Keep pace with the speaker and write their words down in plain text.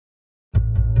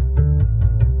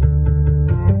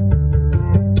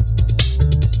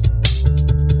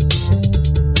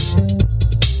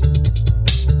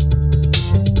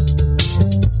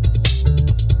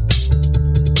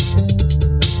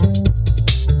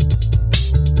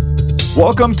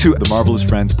Welcome to the Marvelous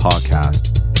Friends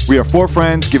podcast. We are four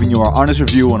friends giving you our honest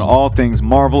review on all things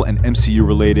Marvel and MCU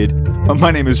related.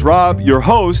 My name is Rob, your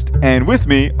host, and with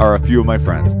me are a few of my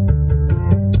friends.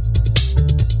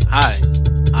 Hi,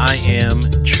 I am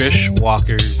Trish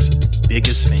Walker's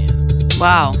biggest fan.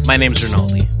 Wow. My name's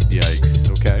Rinaldi.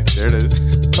 Yikes. Okay, there it is.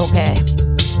 Okay.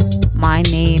 My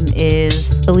name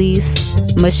is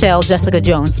Elise Michelle Jessica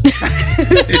Jones.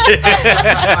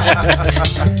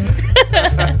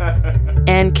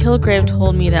 And Kilgrave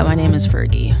told me that my name is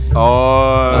Fergie.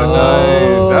 Oh,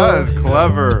 nice. That is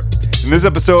clever. In this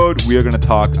episode, we are going to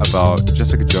talk about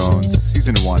Jessica Jones,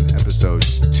 Season 1,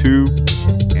 Episodes 2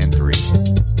 and 3.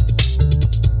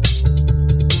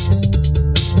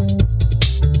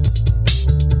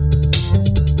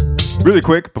 Really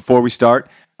quick, before we start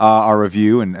our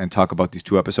review and talk about these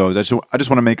two episodes, I just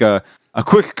want to make a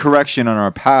quick correction on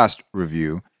our past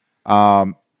review.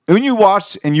 When you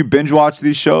watch and you binge watch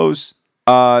these shows,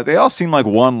 they all seem like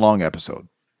one long episode.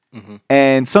 Mm-hmm.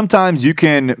 And sometimes you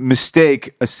can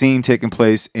mistake a scene taking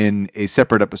place in a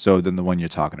separate episode than the one you're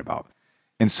talking about.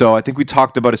 And so I think we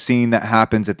talked about a scene that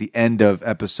happens at the end of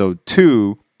episode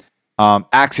 2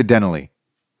 accidentally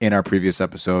in our previous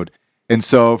episode. And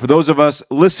so for those of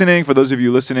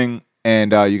you listening,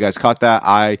 and you guys caught that,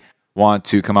 I want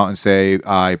to come out and say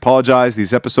I apologize.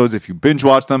 These episodes, if you binge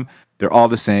watch them, they're all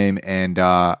the same. And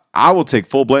I will take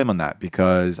full blame on that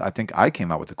because I think I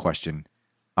came out with a question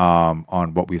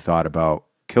on what we thought about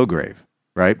Kilgrave,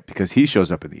 right? Because he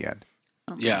shows up at the end.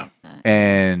 Yeah.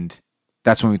 And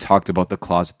that's when we talked about the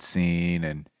closet scene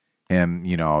and him,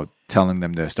 telling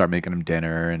them to start making him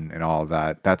dinner and all of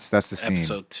that. That's the scene.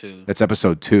 Episode 2. That's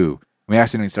episode 2. We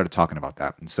accidentally started talking about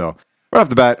that. And so right off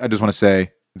the bat, I just want to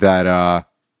say that,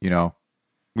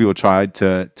 we will try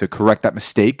to correct that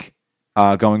mistake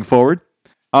going forward.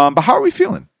 But how are we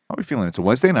feeling? It's a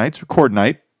Wednesday night. It's record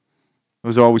night. It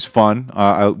was always fun.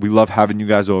 We love having you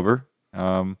guys over.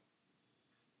 How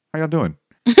y'all doing?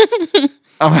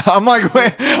 I'm like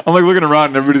looking around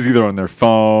and everybody's either on their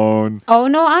phone. Oh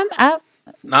no, I'm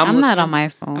not on my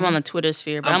phone. I'm on the Twitter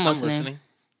sphere, but I'm listening.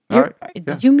 All right.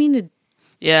 Did you mean to?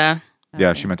 Yeah.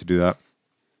 Yeah, she meant to do that.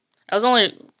 I was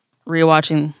only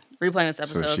replaying this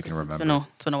episode. So she can remember.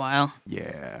 It's been a while.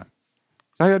 Yeah.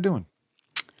 How y'all doing?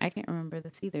 I can't remember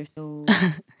this either. So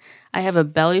I have a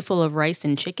belly full of rice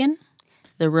and chicken.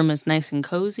 The room is nice and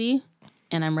cozy,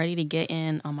 and I'm ready to get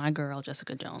in on my girl,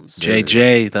 Jessica Jones.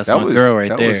 JJ, that's my girl right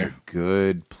there. That was a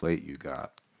good plate you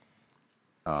got.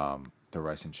 The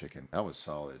rice and chicken. That was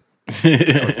solid.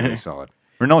 That was really solid.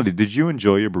 Rinaldi, did you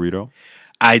enjoy your burrito?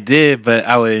 I did, but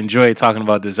I would enjoy talking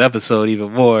about this episode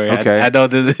even more. Okay. I know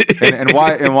that. and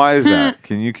why is that?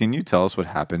 Can you tell us what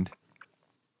happened?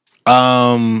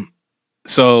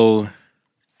 So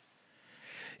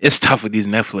it's tough with these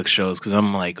Netflix shows because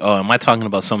I'm like, oh, am I talking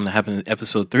about something that happened in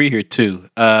episode 3 or 2?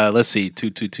 Let's see,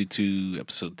 2,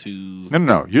 episode 2.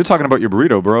 No. You're talking about your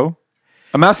burrito, bro.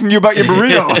 I'm asking you about your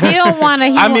burrito. he don't want to.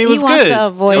 He wants to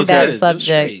avoid that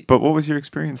subject. But what was your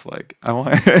experience like? I'm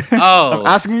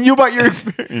asking you about your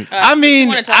experience. I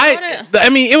mean,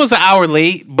 it was an hour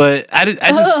late, but I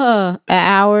just an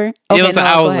hour. Okay, it was an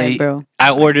hour ahead, late, bro.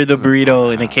 I ordered the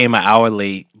burrito and it came an hour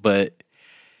late, but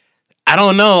I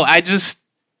don't know. I don't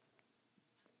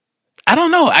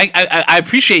know. I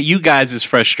appreciate you guys'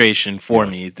 frustration for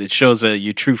me. It shows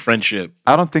your true friendship.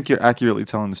 I don't think you're accurately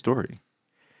telling the story.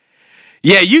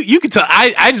 Yeah, you can tell.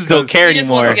 I just don't care anymore. Just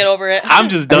want to get over it. I'm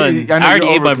just done. I already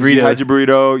ate my burrito. You had your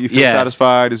burrito. You feel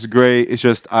satisfied. It's great. It's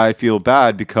just I feel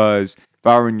bad because if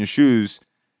I were in your shoes,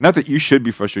 not that you should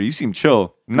be frustrated. You seem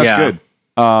chill, and that's good.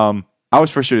 I was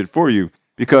frustrated for you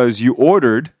because you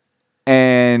ordered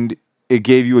and it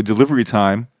gave you a delivery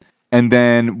time, and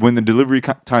then when the delivery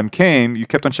time came, you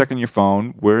kept on checking your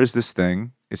phone. Where is this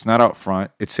thing? It's not out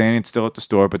front. It's saying it's still at the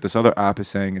store, but this other app is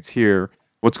saying it's here.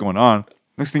 What's going on?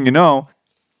 Next thing you know,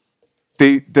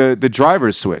 the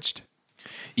drivers switched.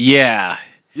 Yeah.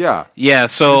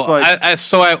 So I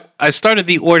started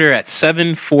the order at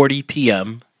 7:40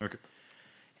 p.m. Okay.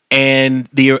 And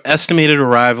the estimated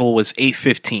arrival was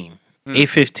 8:15.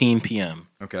 8:15 p.m.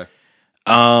 Okay.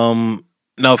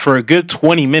 Now for a good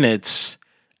 20 minutes,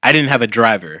 I didn't have a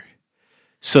driver,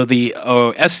 so the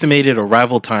estimated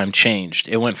arrival time changed.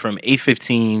 It went from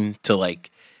 8:15 to like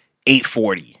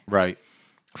 8:40. Right.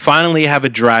 Finally, I have a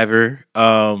driver.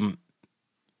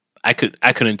 I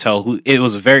couldn't tell who. It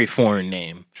was a very foreign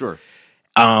name. Sure.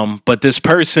 But this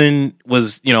person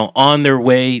was, on their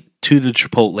way to the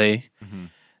Chipotle. Mm-hmm.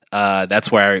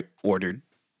 That's where I ordered.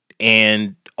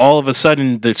 And all of a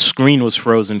sudden, the screen was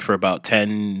frozen for about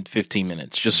 10, 15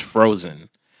 minutes. Just frozen.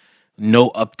 No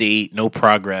update, no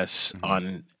progress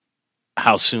on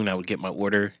how soon I would get my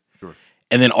order. Sure.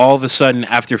 And then all of a sudden,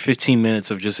 after 15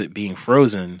 minutes of just it being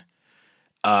frozen,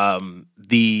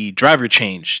 the driver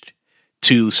changed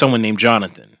to someone named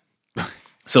Jonathan.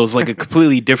 So it was like a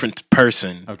completely different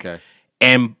person. Okay.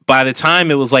 And by the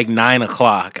time it was like 9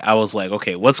 o'clock, I was like,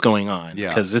 okay, what's going on? Yeah.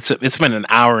 Because it's been an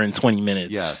hour and 20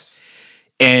 minutes. Yes.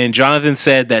 And Jonathan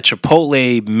said that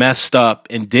Chipotle messed up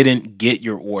and didn't get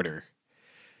your order.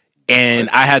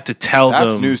 And I had to tell them.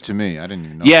 That's news to me. I didn't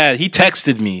even know. Yeah, he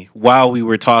texted me while we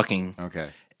were talking Okay.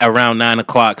 around 9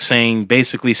 o'clock,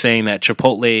 basically saying that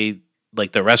Chipotle,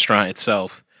 like the restaurant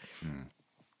itself,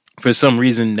 for some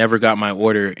reason never got my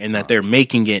order, and that they're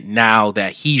making it now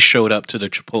that he showed up to the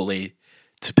Chipotle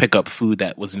to pick up food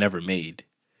that was never made.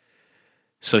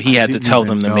 So he had to didn't tell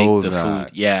even them to know make the that.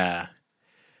 food. Yeah.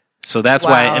 So that's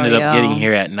why I Wow, ended up yo. getting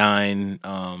here at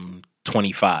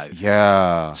 9:25.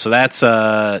 Yeah. So that's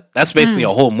basically a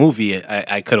whole movie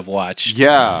I could have watched.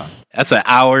 Yeah. That's an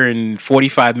hour and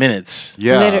 45 minutes.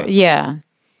 Yeah. Yeah.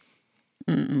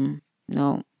 Mm-mm.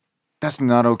 No. That's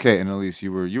not okay. And at least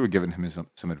you were giving him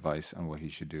some advice on what he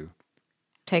should do.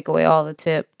 Take away all the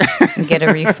tip and get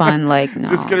a refund. Like, no.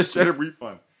 Just get a straight up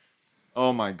refund.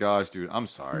 Oh my gosh, dude. I'm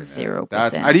sorry. 0% I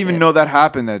didn't even tip. know that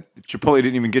happened, that Chipotle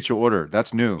didn't even get your order.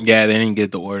 That's new. Yeah, they didn't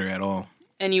get the order at all.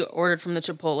 And you ordered from the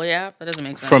Chipotle app? That doesn't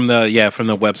make sense. From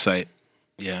the website.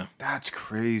 Yeah. That's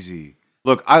crazy.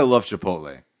 Look, I love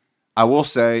Chipotle. I will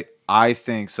say I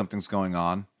think something's going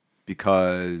on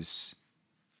because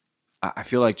I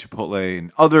feel like Chipotle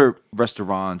and other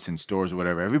restaurants and stores or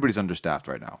whatever, everybody's understaffed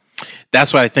right now.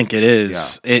 That's what I think it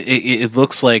is. It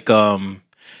looks like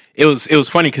it was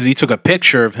funny because he took a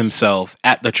picture of himself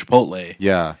at the Chipotle,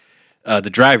 Yeah. the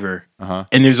driver,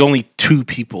 and there's only 2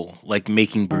 people like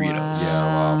making burritos. Yeah,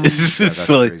 wow. This Yeah, is that's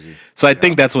so, crazy. so I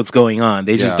think that's what's going on.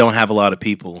 They just Yeah. don't have a lot of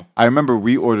people. I remember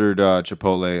we ordered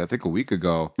Chipotle, I think a week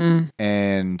ago,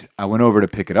 and I went over to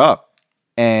pick it up,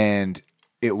 and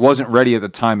it wasn't ready at the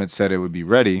time it said it would be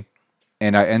ready,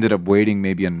 and I ended up waiting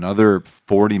maybe another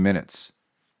 40 minutes.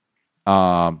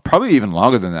 Probably even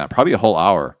longer than that, probably a whole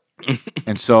hour.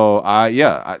 And so,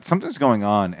 something's going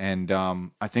on, and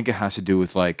I think it has to do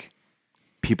with like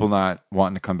people not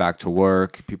wanting to come back to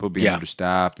work, people being Yeah.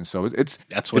 understaffed, and so That's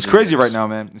what it's it crazy is. right now,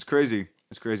 man. It's crazy.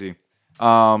 It's crazy.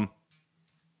 I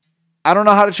don't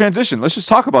know how to transition. Let's just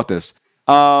talk about this.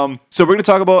 So we're going to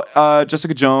talk about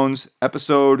Jessica Jones,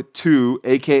 episode 2,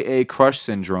 aka Crush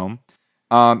Syndrome.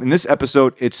 In this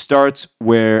episode, it starts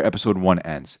where episode 1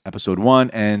 ends. Episode 1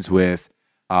 ends with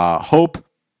Hope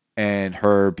and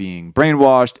her being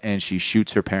brainwashed, and she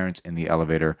shoots her parents in the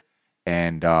elevator.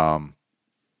 And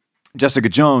Jessica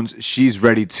Jones, she's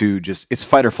ready to it's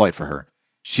fight or flight for her.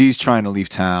 She's trying to leave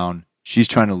town. She's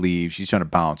trying to leave. She's trying to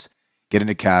bounce, get in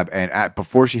a cab. And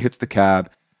before she hits the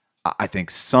cab, I think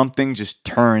something just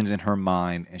turns in her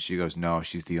mind, and she goes, no,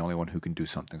 she's the only one who can do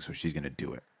something, so she's going to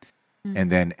do it.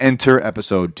 And then enter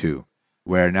episode 2,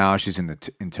 where now she's in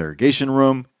the interrogation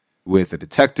room with a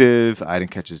detective. I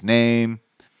didn't catch his name.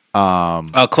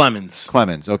 Clemens.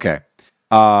 Clemens, okay.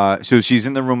 So she's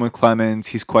in the room with Clemens.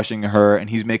 He's questioning her,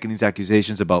 and he's making these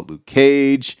accusations about Luke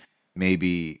Cage.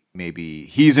 Maybe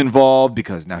he's involved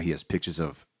because now he has pictures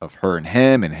of her and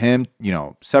him,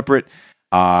 separate.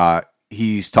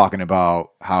 He's talking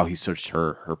about how he searched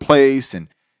her place and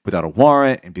without a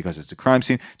warrant, and because it's a crime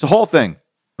scene. It's a whole thing.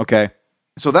 Okay.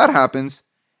 So that happens.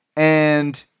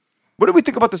 And what do we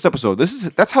think about this episode?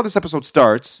 That's how this episode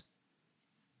starts.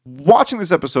 Watching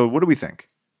this episode, what do we think?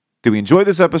 Do we enjoy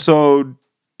this episode?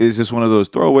 Is this one of those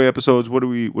throwaway episodes? What are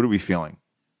we feeling?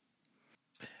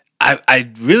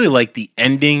 I really like the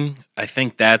ending. I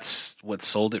think that's what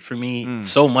sold it for me.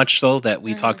 So much so that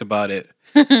we talked about it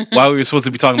while we were supposed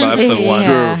to be talking about episode 1.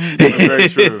 Yeah. Very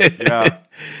true. Yeah.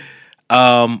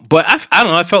 But I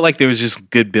don't know. I felt like there was just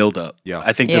good build up. Yeah.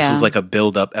 I think this Yeah. was like a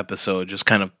build up episode, just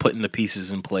kind of putting the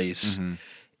pieces in place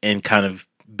and kind of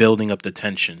building up the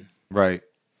tension. Right.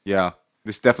 Yeah.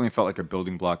 This definitely felt like a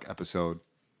building block episode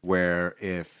where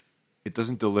if it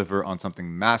doesn't deliver on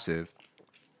something massive,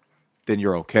 then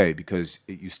you're okay because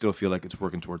you still feel like it's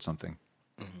working towards something.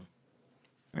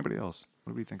 Anybody else?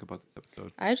 What do we think about this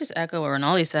episode? I just echo what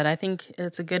Rinaldi said. I think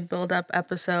it's a good build-up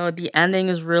episode. The ending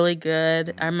is really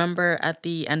good. I remember at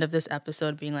the end of this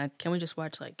episode being like, can we just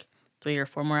watch like 3 or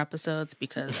 4 more episodes?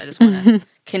 Because I just want to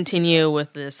continue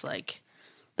with this, like,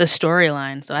 the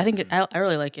storyline. So I think I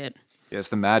really like it. Yeah, it's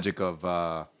the magic of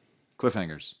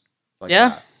cliffhangers. Like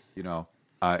Yeah. that,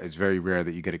 it's very rare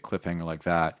that you get a cliffhanger like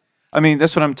that. I mean,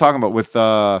 that's what I'm talking about with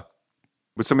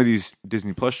some of these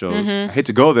Disney Plus shows. I hate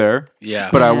to go there, Yeah.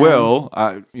 but I will,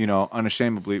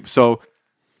 unashamedly. So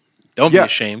Don't be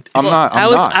ashamed. I'm not.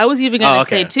 I was even gonna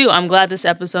okay. say too. I'm glad this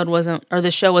episode wasn't, or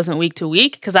the show wasn't week to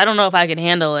week, because I don't know if I could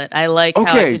handle it. I like how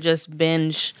I could just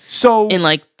binge So in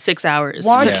like 6 hours.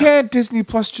 why Yeah. can't Disney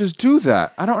Plus just do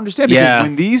that? I don't understand. Because Yeah.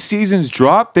 when these seasons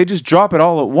drop, they just drop it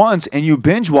all at once, and you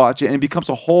binge watch it, and it becomes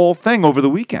a whole thing over the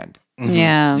weekend.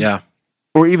 Yeah. Yeah.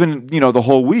 Or even, the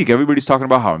whole week. Everybody's talking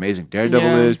about how amazing Daredevil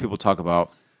Yeah. is. People talk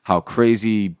about how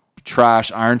crazy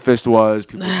trash Iron Fist was.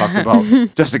 People talked about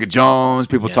Jessica Jones.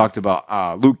 People talked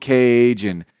about Luke Cage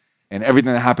and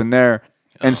everything that happened there.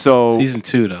 And so, Season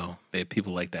 2, though.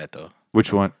 People like that, though.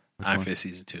 which one? Iron Fist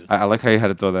Season 2. I like how you had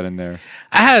to throw that in there.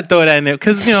 I had to throw that in there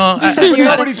because,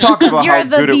 Nobody talked about how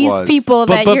good it was. people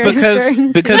that but you're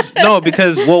referring to.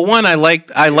 because one, I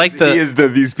like He the is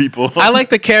these people. I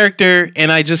like the character,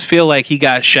 and I just feel like he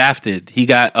got shafted. He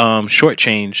got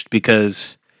shortchanged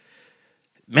because,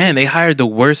 man, they hired the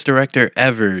worst director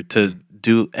ever to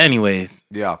do. Anyway,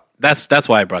 Yeah. that's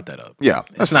why I brought that up. Yeah.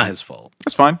 It's not his fault.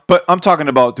 That's fine. But I'm talking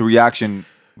about the reaction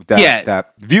that, Yeah.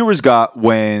 that viewers got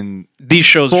when These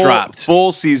shows dropped.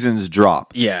 full seasons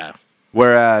drop. Yeah.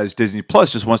 Whereas Disney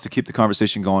Plus just wants to keep the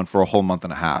conversation going for a whole month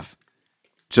and a half,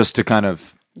 just to kind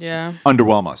of Yeah.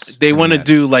 underwhelm us. They in want the to end.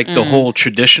 do like the whole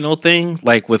traditional thing,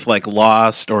 like with like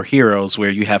Lost or Heroes,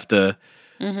 where you have to,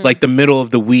 like the middle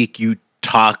of the week, you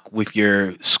talk with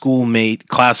your schoolmate,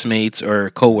 classmates,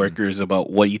 or coworkers about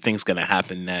what you think's going to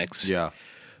happen next. Yeah.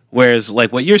 Whereas,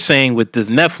 like what you're saying with this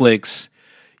Netflix,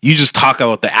 you just talk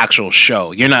about the actual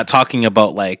show. You're not talking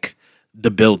about like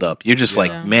the build up. You're just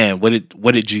like, man, what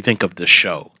did you think of the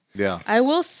show? Yeah. I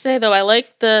will say though, I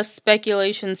like the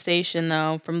speculation station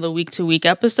though from the week to week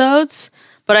episodes.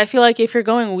 But I feel like if you're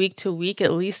going week to week,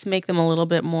 at least make them a little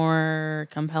bit more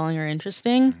compelling or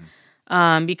interesting.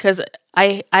 Because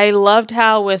I loved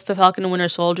how with the Falcon and Winter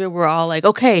Soldier, we're all like,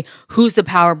 okay, who's the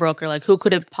power broker? Like, who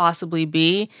could it possibly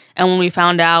be? And when we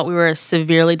found out, we were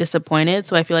severely disappointed.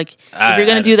 So I feel like if you're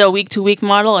going to do the week to week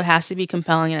model, it has to be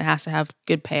compelling and it has to have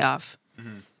good payoff.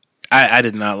 I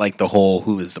did not like the whole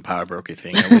who is the power broker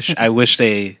thing. I wish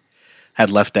they had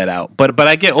left that out. But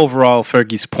I get overall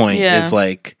Fergie's point is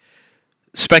like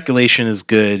speculation is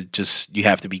good. Just you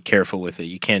have to be careful with it.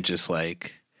 You can't just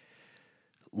like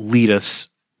lead us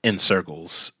in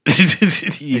circles.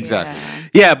 Exactly.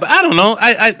 Yeah, but I don't know.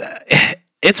 I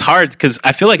it's hard because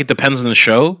I feel like it depends on the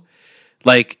show.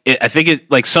 Like I think it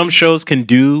like some shows can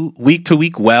do week to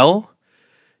week well,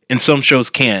 and some shows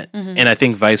can't. And I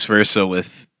think vice versa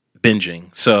with binging.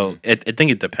 So I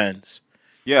think it depends.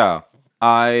 Yeah.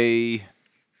 I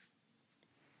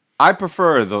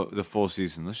prefer the full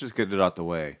season. Let's just get it out the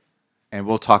way, and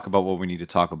we'll talk about what we need to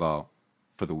talk about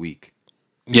for the week.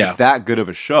 Yeah. It's that good of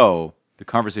a show. The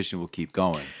conversation will keep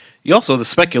going. You also the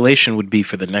speculation would be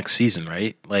for the next season,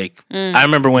 right? Like I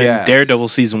remember when Yes. Daredevil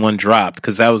season 1 dropped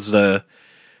because that was the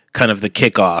kind of the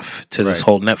kickoff to this Right.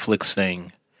 whole Netflix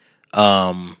thing.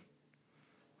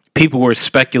 People were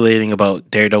speculating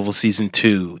about Daredevil season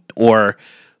 2 or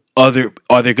are there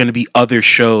going to be other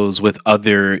shows with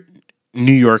other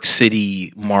New York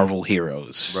City Marvel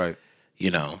heroes? Right.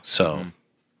 So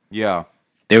Yeah.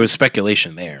 there was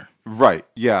speculation there. Right.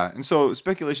 Yeah. And so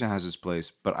speculation has its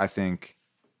place, but I think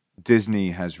Disney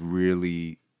has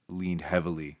really leaned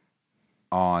heavily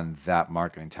on that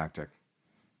marketing tactic,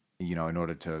 in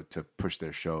order to push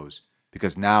their shows.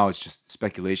 Because now it's just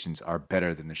speculations are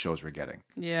better than the shows we're getting.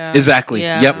 Yeah. Exactly.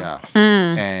 Yeah. Yep. Yeah.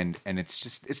 And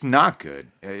it's not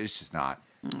good. It's just not.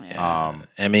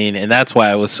 I mean, and that's why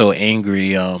I was so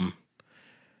angry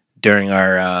during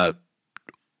our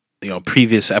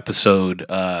previous episode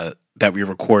that we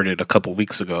recorded a couple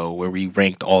weeks ago where we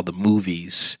ranked all the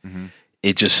movies.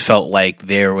 It just felt like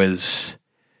there was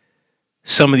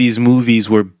some of these movies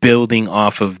were building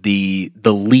off of the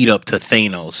lead up to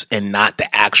Thanos and not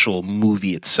the actual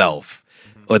movie itself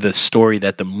or the story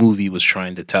that the movie was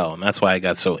trying to tell. And that's why I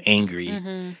got so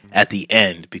angry at the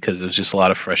end, because there was just a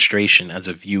lot of frustration as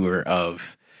a viewer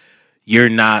of you're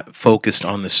not focused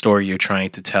on the story you're trying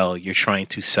to tell. You're trying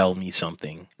to sell me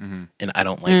something. And I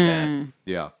don't like that.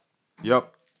 Yeah.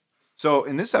 Yep. So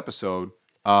in this episode,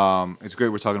 it's great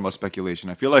we're talking about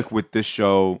speculation. I feel like with this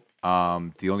show,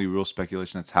 the only real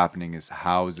speculation that's happening is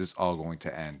how is this all going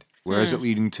to end? Where is it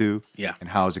leading to? Yeah. And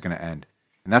how is it going to end?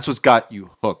 And that's what's got you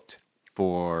hooked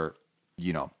for,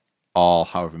 all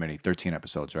however many, 13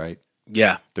 episodes, right?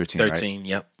 Yeah. 13, right? 13,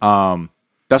 yep.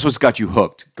 That's what's got you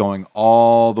hooked, going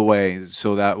all the way,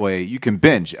 so that way you can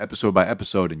binge episode by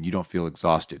episode and you don't feel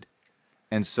exhausted.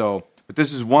 And so, but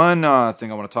this is one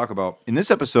thing I want to talk about. In this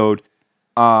episode,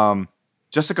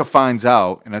 Jessica finds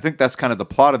out, and I think that's kind of the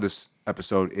plot of this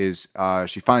episode, is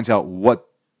she finds out what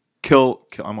I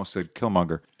almost said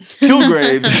Killmonger.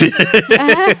 Kilgrave's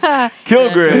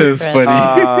Kilgrave's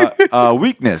Funny.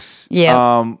 weakness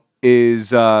Yeah.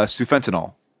 is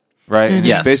sufentanil, right? And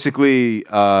Yes. it's basically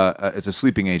it's a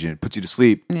sleeping agent. It puts you to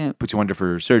sleep, Yeah. puts you under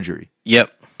for surgery.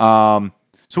 Yep.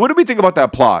 So what do we think about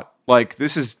that plot? Like,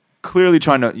 this is clearly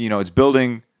trying to, it's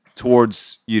building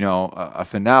towards, a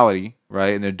finality,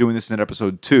 right? And they're doing this in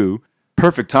episode 2.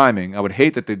 Perfect timing. I would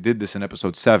hate that they did this in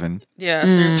episode 7. Yeah,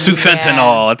 seriously.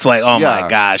 Sufentanil. It's like, oh my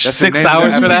gosh, That's the 6 name of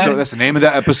hours the for episode. that. That's the name of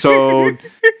that episode.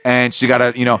 And she got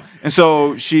to, and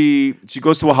so she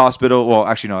goes to a hospital. Well,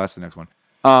 actually, no, that's the next one.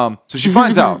 So she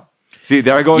finds out. See,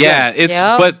 there I go Yeah, again. it's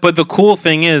Yep. but the cool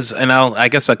thing is, and I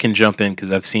guess I can jump in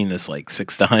because I've seen this like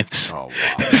 6 times. Oh,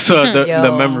 wow. So the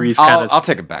Yo. memories kind I'll of.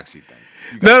 take a backseat then.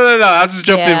 No. I'll just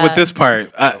jump in Yeah. with this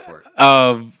part. for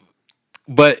it.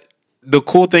 But the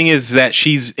cool thing is that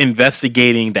she's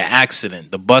investigating the accident,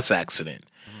 the bus accident,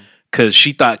 because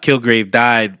she thought Kilgrave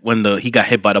died when he got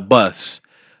hit by the bus,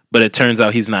 but it turns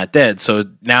out he's not dead. So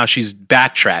now she's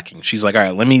backtracking. She's like, all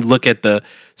right, let me look at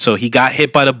so he got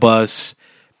hit by the bus.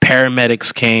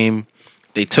 Paramedics came.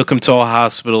 They took him to a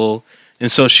hospital.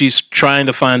 And so she's trying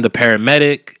to find the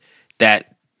paramedic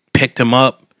that picked him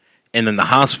up, and then the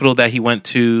hospital that he went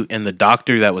to, and the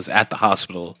doctor that was at the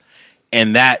hospital.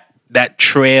 And that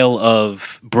trail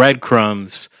of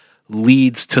breadcrumbs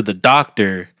leads to the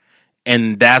doctor.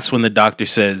 And that's when the doctor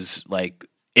says, like,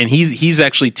 and he's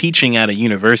actually teaching at a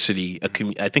university,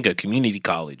 I think a community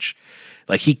college.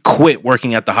 Like, he quit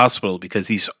working at the hospital because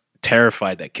he's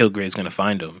terrified that Kilgrave's going to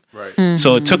find him. Right.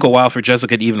 So it took a while for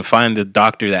Jessica to even find the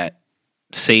doctor that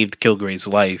saved Kilgrave's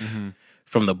life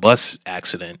from the bus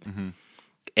accident.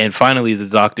 And finally, the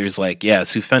doctor's like, yeah,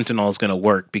 sufentanil is going to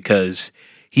work because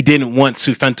he didn't want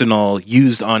sufentanil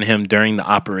used on him during the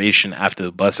operation after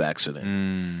the bus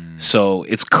accident. So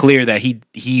it's clear that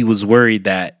he was worried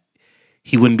that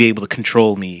he wouldn't be able to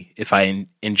control me if I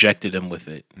injected him with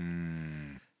it.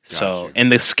 So, Gotcha.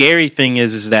 and the scary thing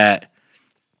is that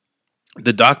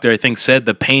the doctor, I think, said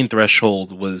the pain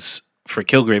threshold was for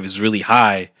Kilgrave is really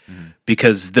high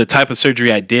because the type of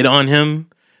surgery I did on him,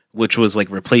 which was like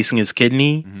replacing his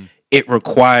kidney, it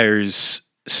requires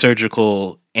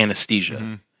surgical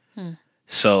anesthesia.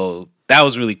 So that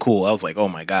was really cool. I was like, oh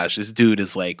my gosh, this dude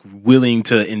is like willing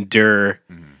to endure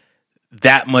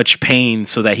that much pain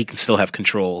so that he can still have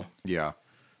control. Yeah.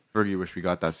 Fergie, wish we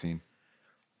got that scene.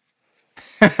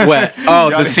 What? Oh,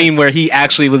 the scene where he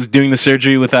actually was doing the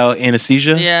surgery without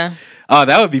anesthesia? Yeah. Oh,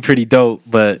 that would be pretty dope,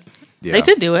 but Yeah. They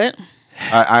could do it.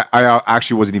 I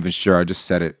actually wasn't even sure. I just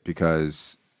said it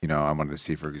because, I wanted to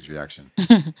see Fergie's reaction.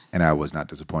 And I was not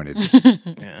disappointed.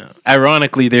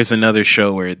 ironically, there's another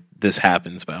show where this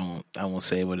happens, but I won't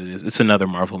say what it is. It's another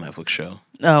Marvel Netflix show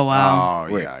Oh, wow.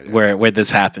 Oh, yeah. where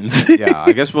this happens. Yeah,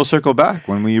 I guess we'll circle back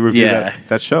when we review Yeah.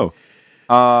 that show.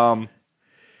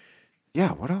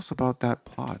 Yeah, what else about that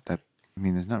plot?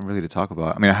 There's nothing really to talk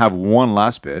about. I mean, I have one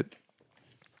last bit,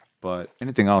 but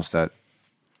anything else that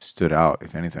stood out,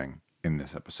 if anything, in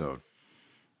this episode?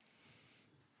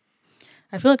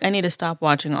 I feel like I need to stop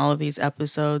watching all of these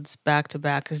episodes back to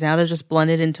back because now they're just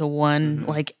blended into one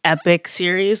like epic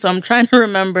series. So I'm trying to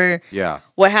remember Yeah.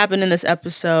 what happened in this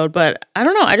episode, but I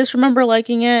don't know. I just remember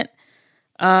liking it,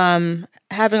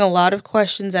 having a lot of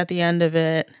questions at the end of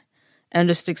it, and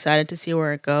just excited to see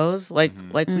where it goes. Like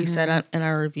we said in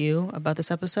our review about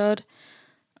this episode.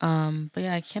 But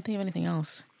yeah, I can't think of anything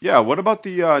else. Yeah, what about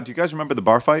the, do you guys remember the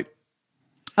bar fight?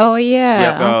 Oh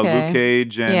yeah. With Okay. Luke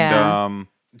Cage and, Yeah.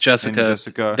 Jessica, And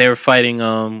Jessica. they were fighting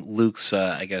Luke's,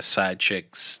 I guess, side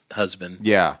chick's husband.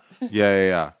 yeah. 'Cause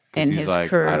And he's his like,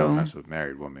 crew. I don't mess with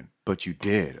married women. But you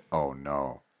did. Oh,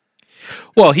 no.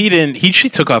 Well, he didn't. She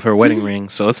took off her wedding ring,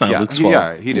 so it's not Yeah, Luke's fault.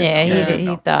 yeah, he did. Yeah, know. he did. He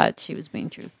No. thought she was being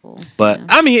truthful. But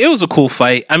I mean, it was a cool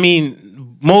fight. I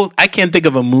mean, I can't think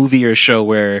of a movie or show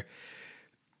where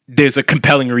there's a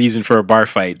compelling reason for a bar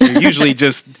fight. They're usually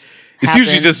just it's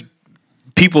usually Happen. just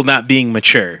people not being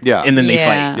mature. Yeah. And then they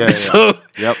Yeah. fight. Yeah, yeah. So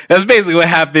Yep. that's basically what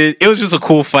happened. It was just a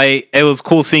cool fight. It was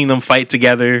cool seeing them fight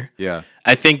together. Yeah.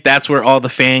 I think that's where all the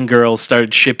fangirls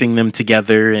started shipping them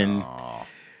together, and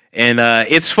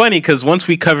it's funny because once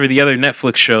we cover the other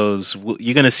Netflix shows,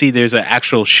 you're gonna see there's an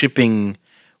actual shipping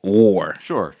war.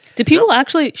 Sure. Do people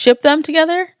actually ship them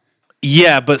together?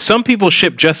 Yeah, but some people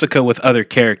ship Jessica with other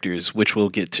characters, which we'll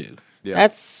get to. Yeah.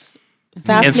 That's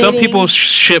And some people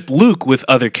ship Luke with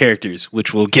other characters,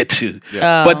 which we'll get to.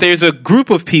 Yeah. But there's a group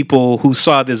of people who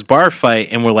saw this bar fight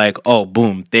and were like, "Oh,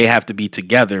 boom! They have to be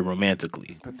together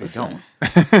romantically." But they don't.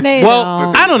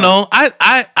 Well, I don't know.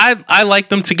 I like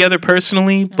them together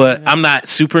personally, but I'm not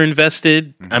super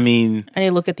invested. I mean, I need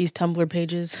to look at these Tumblr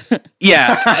pages.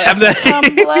 yeah, I'm not.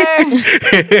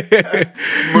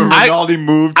 Rinaldi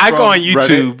moved. I go from on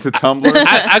YouTube. Reddit to Tumblr.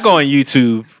 I go on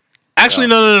YouTube. Actually,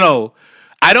 no.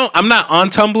 I'm not on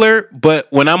Tumblr, but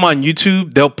when I'm on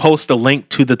YouTube, they'll post a link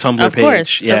to the Tumblr Of page.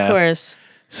 course, Yeah. of course.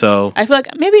 So, I feel like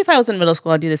maybe if I was in middle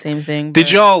school, I'd do the same thing. did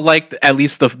but- y'all like at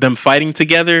least them fighting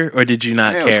together, or did you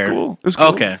not Yeah, care? It was cool.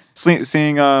 Okay.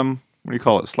 Seeing what do you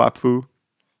call it? Slap foo.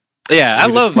 Yeah, I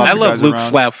You just slap the love guys Luke around.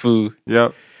 slap food.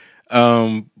 Yep.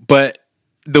 But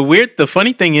the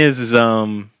funny thing is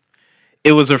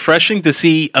it was refreshing to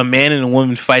see a man and a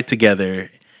woman fight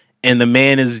together, and the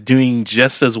man is doing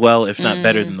just as well, if not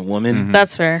better, than the woman.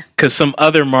 That's fair. Because some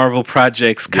other Marvel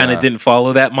projects kind of Yeah. didn't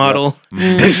follow that model.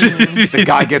 The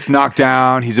guy gets knocked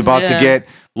down. He's about to Yeah. get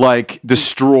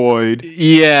destroyed,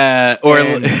 Yeah, or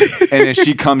and then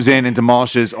she comes in and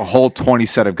demolishes a whole 20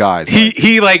 set of guys.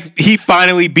 he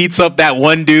finally beats up that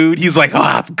one dude. He's like,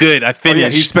 I'm good. I Yeah,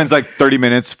 finished. he spends like 30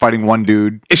 minutes fighting one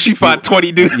dude. And she fought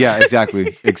 20 dudes. Yeah,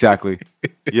 exactly.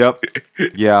 Yep.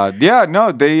 Yeah.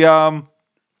 No, they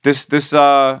this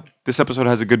episode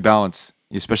has a good balance,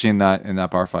 especially in that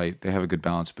bar fight. They have a good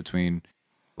balance between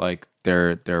like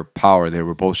their power. They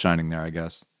were both shining there, I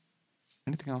guess.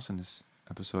 Anything else in this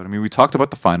episode? I mean, we talked about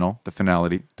the final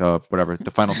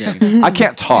scene. I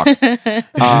can't talk.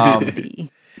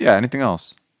 Yeah. Anything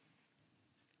else?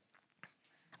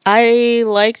 I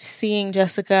liked seeing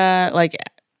Jessica like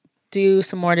do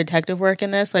some more detective work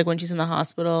in this, like when she's in the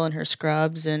hospital and her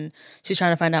scrubs and she's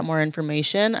trying to find out more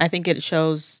information. I think it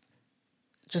shows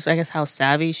just, I guess, how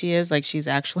savvy she is. Like she's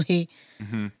actually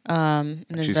She's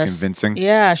convincing.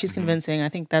 Yeah, she's convincing. I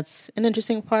think that's an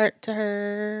interesting part to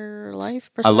her life.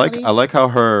 I Personality. like how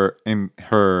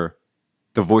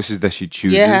the voices that she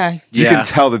chooses. Yeah. You Yeah. can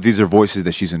tell that these are voices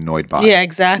that she's annoyed by. Yeah,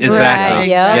 exactly. Exactly. Right,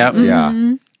 yeah. Yep. Yeah.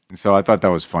 And so I thought that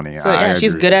was funny. So yeah,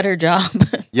 she's good at her job.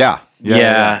 Yeah.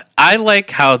 Yeah, I like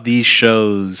how these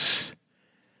shows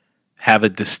have a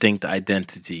distinct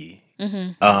identity.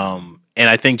 And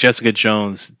I think Jessica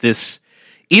Jones,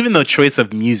 even though choice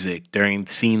of music during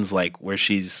scenes like where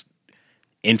she's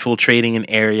infiltrating an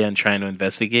area and trying to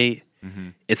investigate,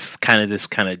 it's kind of this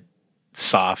kind of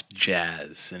soft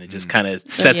jazz, and it just kind of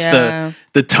sets Yeah.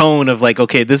 the tone of like,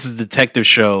 okay, this is a detective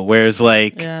show, whereas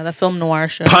like Yeah, the film noir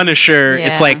show. Punisher,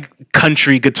 it's Yeah. like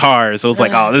country guitar, so it's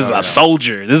like, oh, this is a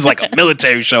soldier, this is like a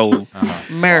military show,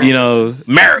 America. you know,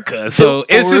 America. So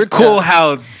it's just cool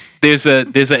how there's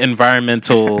an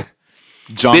environmental.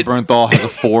 John Bernthal has a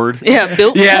Ford. Yeah,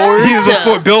 Bill Yeah, Ford he's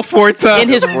a Bill Ford in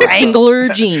his Wrangler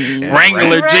jeans.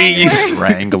 Wrangler jeans,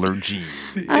 Wrangler jeans.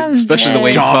 especially the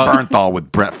way he John talks. Bernthal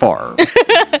with Brett Favre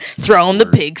Throwing the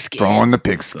pigskin. throwing the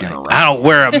pigskin around. I don't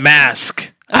wear a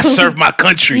mask. I serve my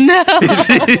country. Dang.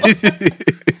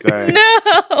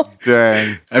 No.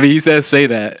 Dang. I mean, he says say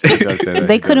that. He does say that.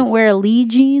 They He couldn't does. wear Lee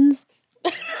jeans.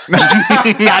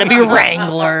 Gotta be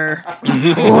Wrangler.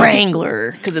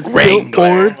 Wrangler. Because it's built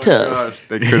for tough. Gosh,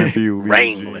 they couldn't be Lee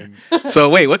Wrangler. jeans. So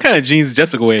wait, what kind of jeans does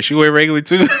Jessica wear? She wear regular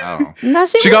too? I don't know. No,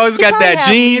 She always got probably that have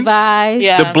jeans. Levi's.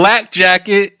 Yeah. The black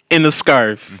jacket and the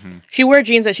scarf. She wore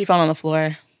jeans that she found on the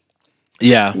floor.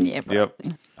 Yeah. Yeah, bro. Yep.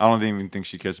 I don't even think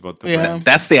she cares about the Yeah. brand.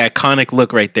 That's the iconic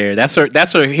look right there. That's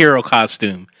her hero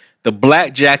costume. The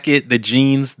black jacket, the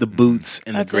jeans, the boots,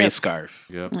 and That's the gray it. scarf.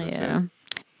 Yep. That's Yeah. it.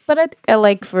 But I think I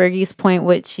like Fergie's point,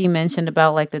 what she mentioned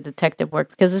about like the detective work,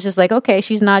 because it's just like, okay,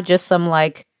 she's not just some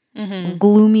like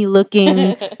gloomy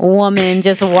looking woman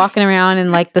just walking around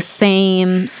in like the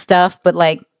same stuff, but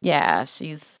like, yeah,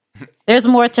 there's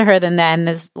more to her than that. And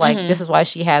this this is why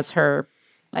she has her,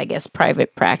 I guess,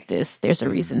 private practice. There's a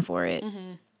reason for it.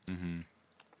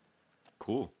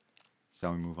 Cool.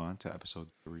 Shall we move on to episode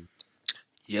 3?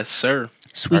 Yes, sir.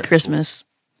 Sweet Christmas.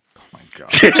 Oh my god.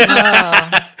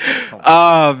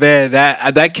 Oh man,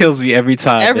 that kills me every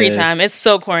time. Every man. time. It's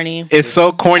so corny. It's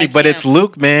so corny, but can't. it's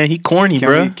Luke, man. He corny,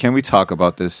 bro. Can we talk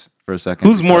about this for a second?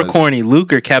 Who's more Because corny,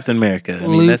 Luke or Captain America? I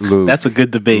mean, Luke. Luke. that's a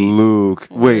good debate. Luke.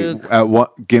 Wait,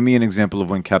 Luke. give me an example of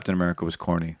when Captain America was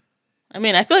corny. I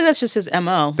mean, I feel like that's just his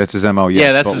MO. That's his MO, yes.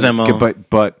 Yeah, that's his MO.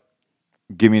 But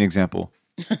give me an example.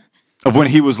 of when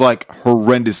he was like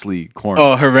horrendously corny.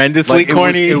 Oh, horrendously Like,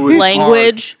 corny it was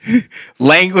Language.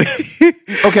 language.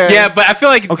 Okay. Yeah, but I feel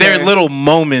like there Okay. are little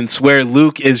moments where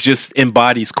Luke is just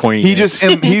embodies corny.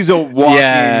 he's a walking.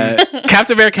 yeah.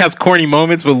 Captain America has corny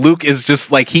moments, but Luke is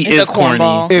just like he He's is a corny.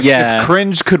 cornball. If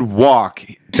cringe could walk,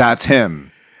 that's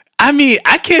him. I mean,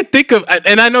 I can't think of,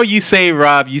 and I know you say,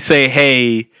 Rob, you say,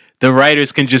 hey, the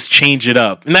writers can just change it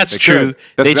up, and that's They true. could.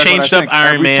 That's They what I changed up think.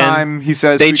 Iron Every Man. time he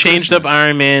says they Sweet changed up Christmas.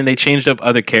 Iron Man. They changed up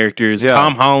other characters. Yeah.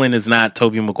 Tom Holland is not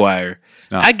Tobey Maguire.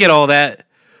 not. I get all that,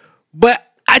 but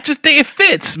I just think it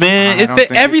fits, man. I It don't fit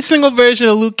think every single version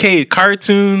of Luke Cage,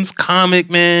 cartoons, comic,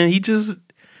 man.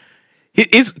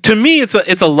 It's to me, it's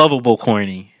a lovable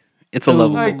corny. It's a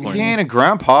lovable Like corny. he ain't a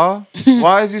grandpa.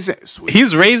 Why is he saying sweet? He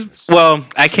was raised. Well,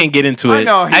 I can't get into it. I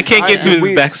know. I can't get to his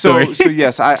backstory. So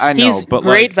yes, I know. He's but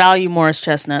great like, value Morris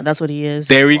Chestnut. That's what he is.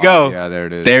 There we go. yeah, there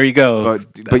it is. There we go.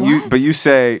 But you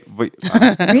say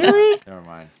Really? never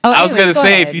mind. Oh, I was anyways, gonna go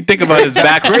say ahead. if you think about his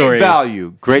backstory, Great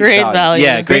value. Great Value. value.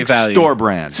 yeah, great Think value. store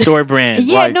brand. Store brand.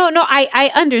 Yeah, like- no,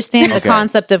 I understand the Okay,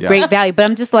 concept of yeah. great value, but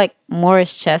I'm just like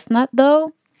Morris Chestnut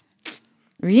though.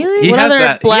 Really? He What has other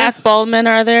that- black yes. bald men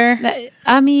are there?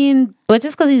 I mean, but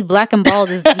just because he's black and bald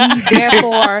is he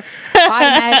therefore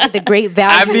automatically the great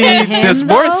value? I mean, of him, does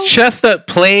Morris though? Chestnut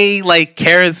play like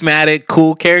charismatic,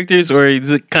 cool characters, or is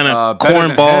it kind of Better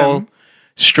than cornball, him.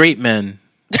 straight men?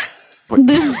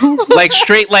 Like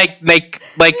straight, like in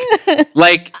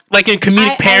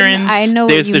comedic parents. I know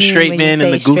there's what you the mean straight when man you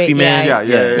and the say goofy straight, man.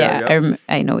 Yeah.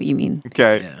 I know what you mean.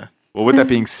 Okay. Yeah. Well, with that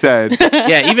being said,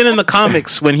 Yeah, even in the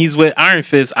comics, when he's with Iron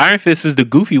Fist is the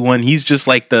goofy one. He's just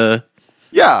like the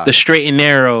yeah, straight and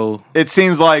narrow. it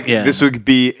seems like Yeah. this would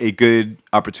be a good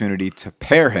opportunity to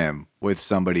pair him with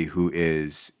somebody who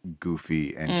is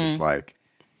goofy and just like,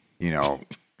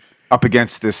 up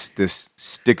against this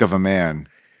stick of a man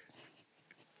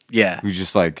Yeah, who's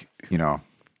just like,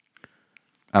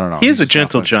 I don't know. he is a He's just not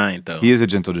gentle funny. giant though. He is a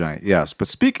gentle giant. Yes, but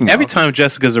speaking Every of, time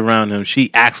Jessica's around him,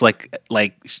 she acts like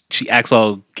she acts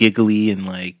all giggly and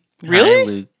like Really? "Hi,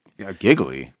 Luke." yeah,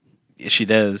 giggly. Yeah, she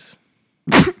does.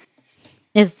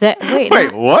 Is that wait?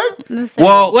 Wait, what?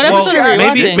 Well, What episode are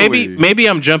you watching? maybe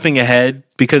I'm jumping ahead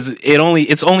because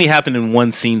it's only happened in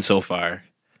one scene so far.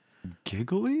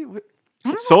 Giggly? What? I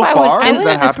don't know So if I far, would, I has wouldn't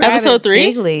that describe happened? it Episode as 3?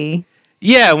 giggly.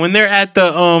 Yeah, when they're at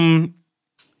the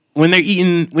when they're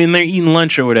eating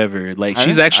lunch or whatever, like I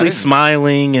she's didn't- I actually didn't-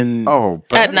 smiling and Oh,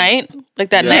 but At night?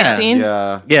 Like that Yeah. night scene?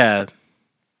 Yeah. yeah.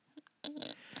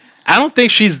 I don't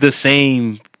think she's the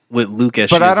same with Luke as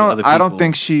But she is with other I don't people.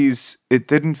 think she's. It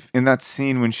didn't in that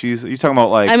scene when she's. You talking about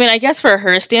like? I mean, I guess for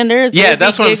her standards. it Yeah, would be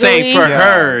that's what I'm saying. For giggly.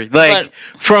 Yeah. her, like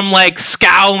from like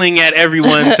scowling at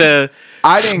everyone to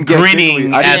I didn't get grinning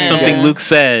giggly. I at didn't something get- Luke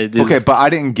said. is- Okay, but I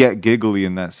didn't get giggly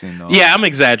in that scene though. yeah, I'm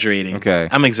exaggerating. Okay.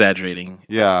 I'm exaggerating.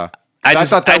 Yeah. I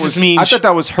just mean I thought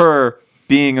that was her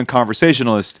being a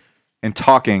conversationalist and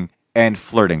talking and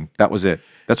flirting. That was it.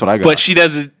 That's what I got. but she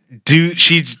doesn't do.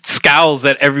 She scowls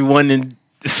at everyone and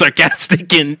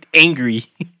sarcastic and angry.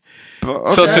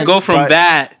 So to go from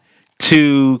that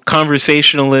to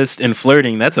conversationalist and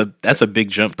flirting, that's a big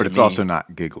jump. but to it's me. also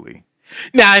not giggly.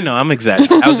 Nah, I know. I'm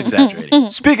exaggerating. I was exaggerating.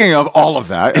 Speaking of all of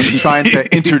that, I'm trying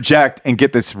to interject and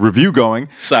get this review going.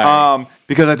 Sorry.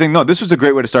 Because I think this was a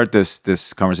great way to start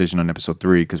this conversation on episode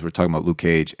 3 because we're talking about Luke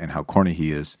Cage and how corny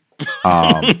he is,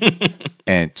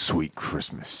 and Sweet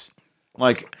Christmas.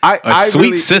 Like I Sweet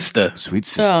really, sister. Sweet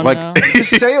sister. Oh, like no.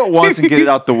 just say it once and get it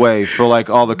out the way for like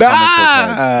all the comic book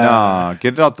heads. Nah,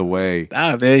 get it out the way.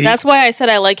 Ah, man, he's- That's why I said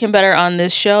I like him better on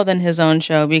this show than his own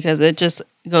show because it just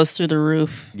goes through the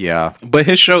roof. Yeah. but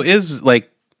his show is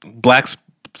like black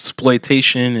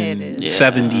exploitation and It is.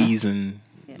 70s, and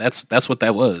that's what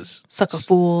that was. Suck a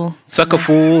fool. Suck a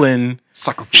fool and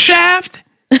Sucker. Shaft.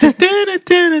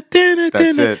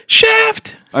 That's it.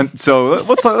 Shaft. And so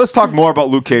let's talk more about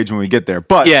Luke Cage when we get there.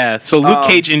 But Yeah. So Luke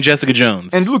Cage and Jessica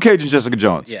Jones. and Luke Cage and Jessica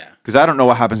Jones. Yeah. Because I don't know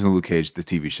what happens in Luke Cage, the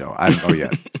TV show. I don't know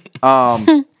yet.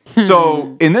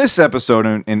 So in this episode,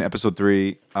 in episode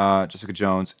 3, Jessica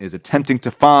Jones is attempting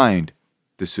to find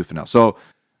the Sufentanil. So,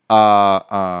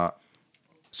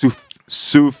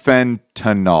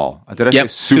 Sufentanil. Did I Yep,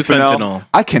 say Sufentanil? Sufentanil.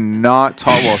 I cannot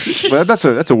talk. Well, that's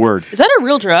a word. Is that a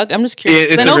real drug? I'm just curious.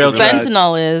 It's I a know real drug.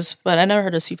 fentanyl is, but I never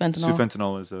heard of sufentanil.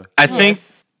 Sufentanil is a. I think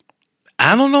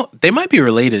I don't know. They might be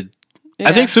related.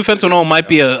 I think sufentanil might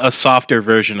be a softer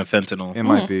version of fentanyl. It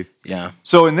might be. Yeah.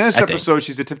 So in this I think. episode,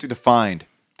 she's attempting to find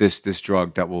this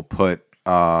drug that will put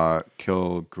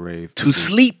Kilgrave To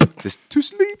sleep. Just to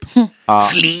sleep.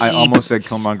 Sleep. I almost said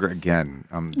Killmonger again.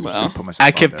 I'm just gonna put myself I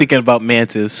out kept there. thinking about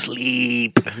Mantis.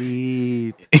 Sleep.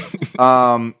 Sleep.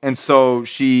 And so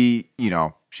she,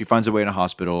 she finds her way in a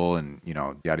hospital, and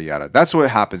yada yada. That's what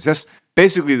happens. That's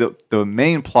basically the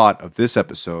main plot of this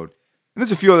episode. And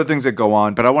there's a few other things that go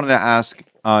on, but I wanted to ask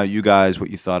you guys what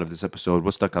you thought of this episode.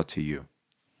 What stuck out to you?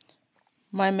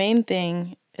 My main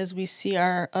thing is we see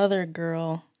our other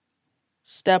girl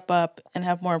step up and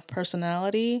have more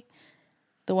personality.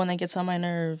 The one that gets on my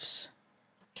nerves.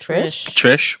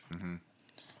 Trish.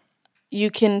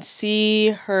 You can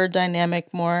see her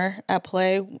dynamic more at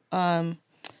play.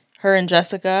 Her and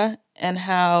Jessica, and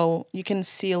how you can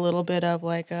see a little bit of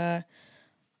like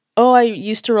I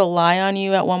used to rely on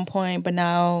you at one point, but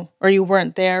now, or you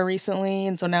weren't there recently,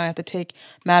 and so now I have to take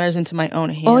matters into my own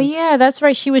hands. Oh yeah, that's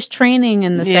right. She was training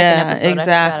in the second episode.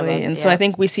 Exactly. And so I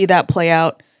think we see that play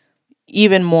out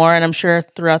even more, and I'm sure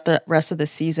throughout the rest of the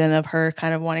season, of her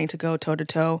kind of wanting to go toe to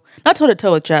toe, not toe to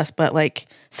toe with Jess, but like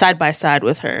side by side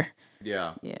with her.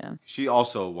 Yeah. Yeah. She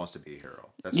also wants to be a hero.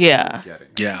 That's what Yeah. we're getting.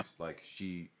 Yeah. Like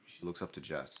she looks up to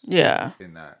Jess. Yeah.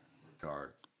 In that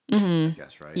regard. I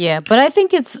guess, right? Yeah, but I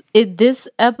think this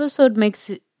episode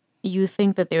makes you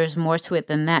think that there's more to it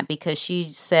than that, because she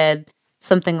said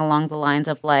something along the lines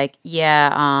of like,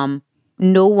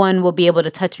 no one will be able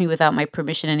to touch me without my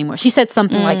permission anymore. She said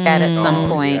something like that at some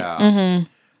point. Yeah.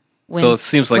 So it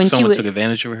seems like when someone took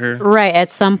advantage of her. Right, at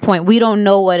some point. We don't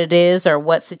know what it is or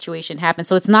what situation happened.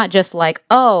 So it's not just like,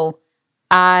 oh,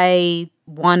 I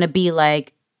want to be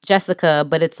like Jessica,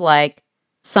 but it's like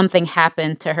something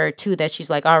happened to her too that she's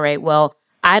like, all right, well,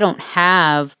 I don't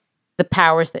have the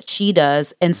powers that she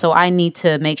does, and so I need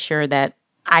to make sure that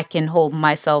I can hold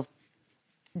myself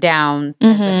down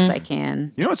as best as I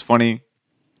can. You know what's funny?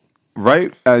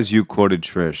 Right as you quoted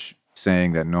Trish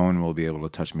saying that no one will be able to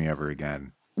touch me ever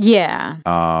again. Yeah.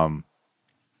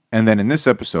 And then in this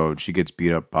episode, she gets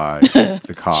beat up by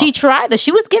the cop. She tried that.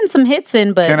 She was getting some hits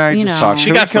in, but Can I just talk?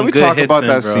 She got Can some we good talk hits about in,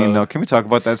 that bro. scene though? Can we talk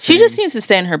about that scene? She just needs to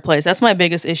stay in her place. That's my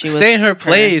biggest issue. Stay in her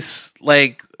place.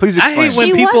 Like, Please I hate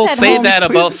explain. when She was people at say home. that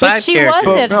Please, about but side she characters.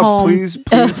 was at home.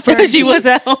 Please. She was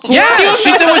at home. Yeah,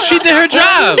 she did her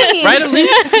job, right,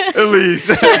 Elise?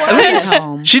 Elise. at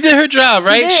home. She did her job,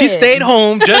 right? She did. stayed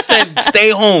home. Just said,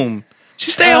 "Stay home." She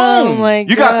stayed Oh home. my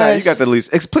You got that. You gosh. got that, Elise.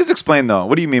 Please explain though.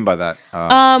 What do you mean by that?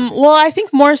 Well, I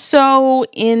think more so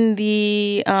in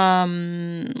the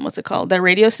what's it called? The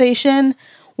radio station,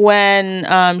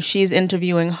 when she's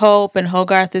interviewing Hope and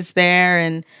Hogarth is there,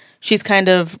 and she's kind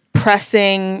of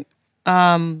pressing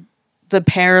the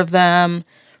pair of them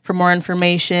for more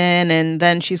information, and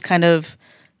then she's kind of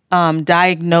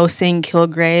diagnosing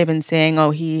Kilgrave and saying,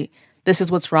 "Oh, this is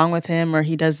what's wrong with him, or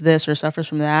he does this or suffers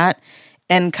from that,"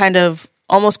 and kind of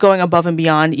almost going above and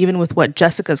beyond, even with what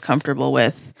Jessica's comfortable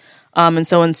with. And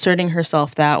so inserting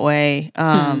herself that way.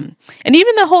 And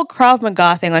even the whole Krav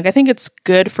Maga thing, like, I think it's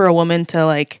good for a woman to,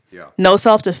 like, know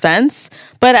self-defense.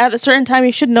 But at a certain time,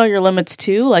 you should know your limits,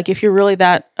 too. Like, if you're really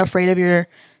that afraid of your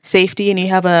safety and you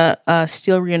have a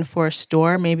steel-reinforced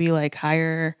door, maybe, like,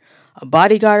 hire a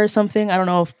bodyguard or something. I don't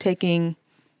know if taking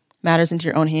matters into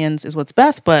your own hands is what's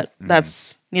best, but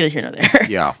that's neither here nor there.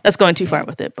 Yeah. That's going too far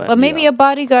with it. But maybe a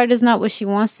bodyguard is not what she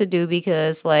wants to do,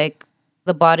 because like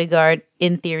the bodyguard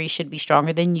in theory should be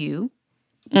stronger than you.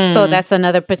 So that's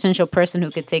another potential person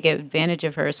who could take advantage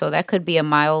of her. So that could be a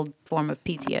mild form of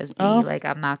PTSD. Like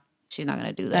she's not going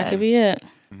to do that. that could be it.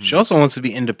 She also wants to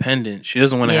be independent. She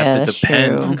doesn't want to Yeah, have to that's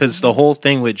depend, true. because the whole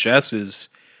thing with Jess is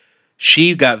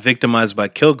she got victimized by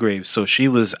Kilgrave, so she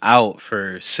was out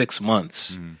for 6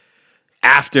 months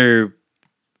after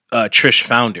Trish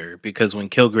found her, because when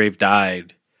Kilgrave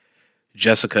died,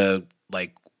 Jessica,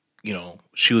 like,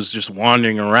 she was just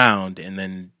wandering around, and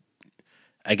then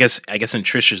I guess in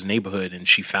Trish's neighborhood, and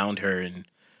she found her and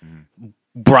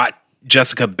brought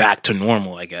Jessica back to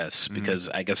normal, I guess, because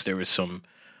I guess there was some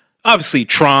obviously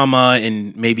trauma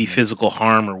and maybe physical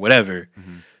harm or whatever.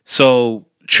 So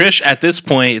Trish, at this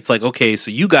point, it's like, okay,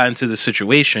 so you got into this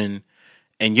situation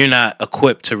and you're not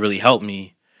equipped to really help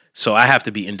me, so I have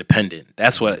to be independent.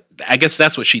 That's what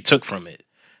she took from it.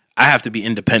 I have to be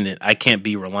independent. I can't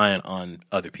be reliant on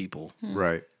other people.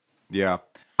 Right. Yeah.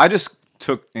 I just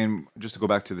took in, just to go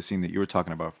back to the scene that you were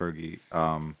talking about, Fergie.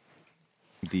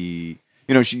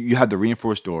 You had the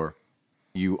reinforced door.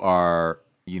 You are,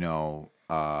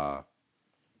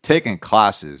 taking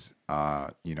classes,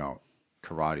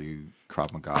 karate,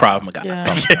 Krav Maga. Krav Maga.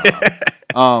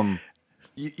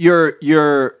 Yeah.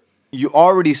 You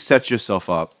already set yourself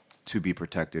up to be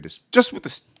protected. It's just with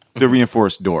the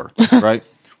reinforced door, right?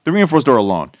 The reinforced door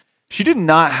alone. She did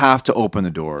not have to open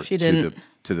the door to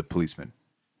the policeman.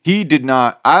 He did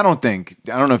not. I don't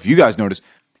know if you guys noticed.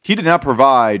 He did not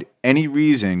provide any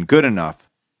reason good enough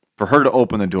for her to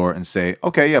open the door and say,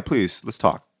 "Okay, yeah, please, let's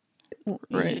talk."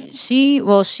 Right. She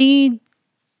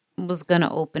was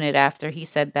gonna open it after he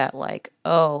said that, like,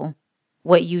 oh,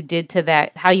 what you did to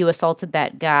that, how you assaulted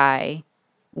that guy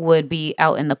would be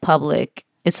out in the public.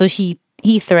 And so he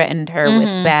threatened her with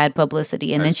bad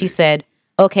publicity. And then she said,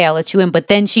 okay, I'll let you in. But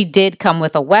then she did come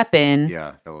with a weapon.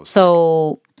 Yeah.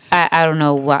 So I don't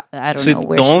know what, I don't know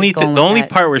where the only she's going the with only that.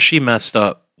 part where she messed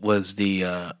up was the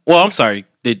well, I'm sorry.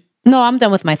 No, I'm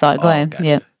done with my thought. Go ahead. Gotcha.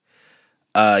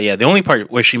 Yeah. Yeah, the only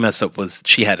part where she messed up was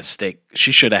she had a stick.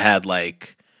 She should have had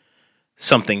like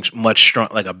something much strong,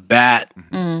 like a bat,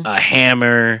 a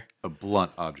hammer, A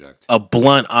blunt object.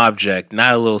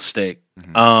 not a little stick.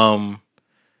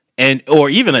 And or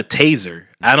even a taser.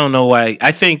 I don't know why.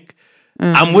 I think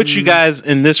I'm with you guys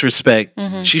in this respect.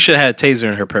 She should have had a taser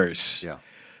in her purse. Yeah.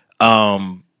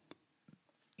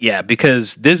 Yeah,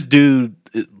 because this dude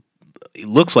it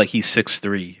looks like he's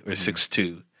 6'3" or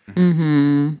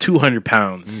 6'2", 200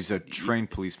 pounds. And he's a trained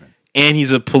policeman. And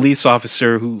he's a police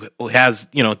officer who has,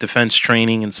 defense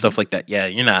training and stuff like that. Yeah,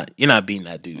 you're not beating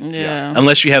that dude. Yeah.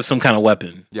 Unless you have some kind of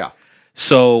weapon. Yeah.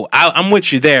 So I'm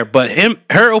with you there. But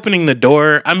her opening the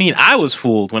door, I mean, I was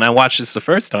fooled when I watched this the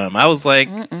first time. I was like,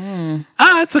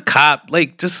 it's a cop.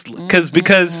 Like, just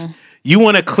because you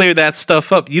want to clear that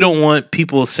stuff up. You don't want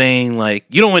people saying, like,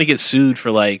 you don't want to get sued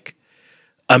for like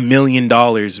 $1 million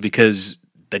because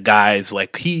the guy's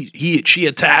like, she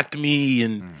attacked me,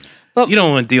 and But- you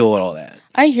don't want to deal with all that.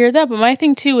 I hear that, but my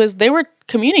thing too is they were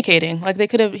communicating. Like he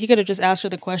could have just asked her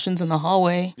the questions in the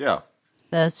hallway. Yeah.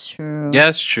 That's true. Yeah,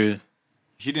 that's true.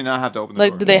 She did not have to open the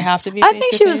Like, door. do they have to be? I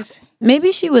think she was,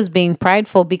 maybe she was being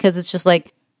prideful because it's just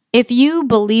like, if you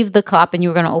believed the cop and you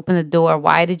were going to open the door,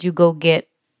 why did you go get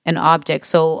an object?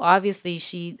 So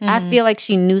obviously I feel like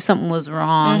she knew something was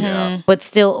wrong, but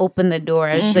still opened the door.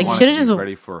 It's just She like, wanted should have to be just,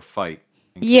 ready for a fight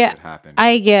in yeah, case it happened.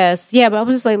 I guess. Yeah, but I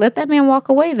was just like, let that man walk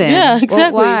away then. Yeah,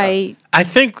 exactly. Why? I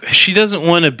think she doesn't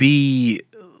want to be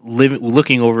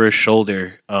looking over her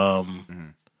shoulder.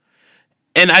 And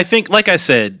I think, like I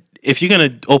said, if you're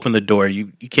gonna open the door,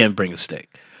 you can't bring a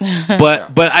stick.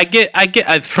 But I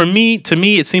get. For me,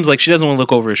 it seems like she doesn't want to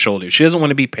look over her shoulder. She doesn't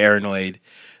want to be paranoid.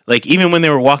 Like, even when they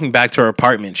were walking back to her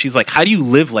apartment, she's like, "How do you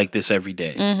live like this every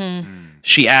day?"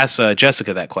 She asked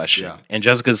Jessica that question, and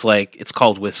Jessica's like, "It's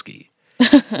called whiskey."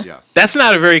 Yeah. That's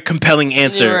not a very compelling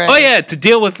answer. You're right. Oh yeah, to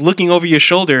deal with looking over your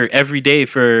shoulder every day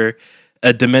for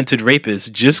a demented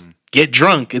rapist, just get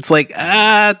drunk. It's like,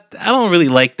 I don't really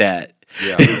like that.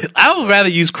 Yeah. I would rather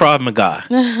use Krav Maga.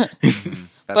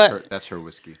 That's her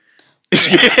whiskey.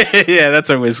 Yeah,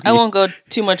 that's our whiskey. I won't go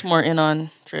too much more in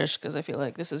on Trish because I feel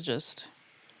like this is just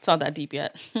it's not that deep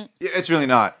yet. Yeah, it's really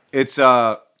not. It's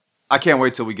I can't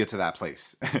wait till we get to that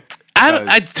place.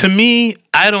 To me,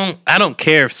 I don't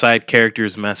care if side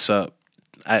characters mess up.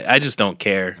 I just don't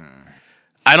care.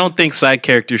 I don't think side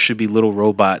characters should be little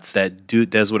robots that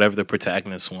does whatever the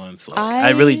protagonist wants. Like, I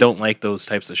really don't like those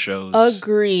types of shows.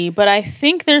 Agree, but I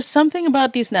think there's something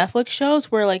about these Netflix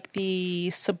shows where like the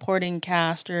supporting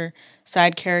cast or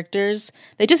side characters,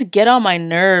 they just get on my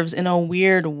nerves in a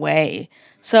weird way.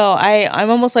 So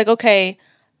I'm almost like, okay,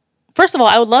 first of all,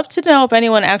 I would love to know if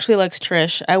anyone actually likes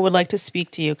Trish. I would like to speak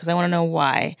to you because I want to know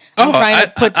why. I'm trying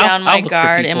to put down my I'll look for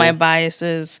guard and my people.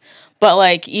 biases. But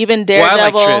like even Well,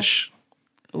 Daredevil, I like Trish.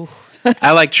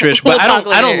 I like Trish, but We'll talk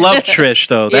I don't later. love Trish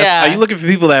though. Yeah. Are you looking for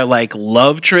people that like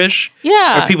love Trish?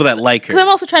 yeah, Or people that like her? because I'm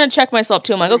also trying to check myself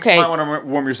too. I'm like, okay, You might want to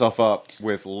warm yourself up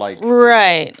with like.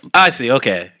 right, I see.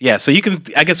 Okay, yeah. So you can,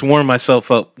 I guess, warm yourself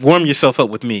up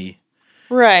with me.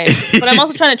 right. But I'm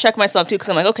also trying to check myself too because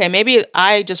I'm like, okay, maybe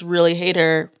I just really hate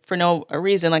her for no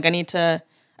reason. Like I need to,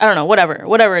 I don't know,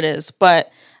 whatever it is. But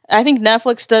I think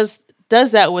Netflix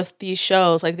does that with these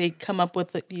shows. Like they come up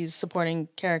with these supporting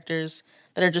characters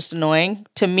that are just annoying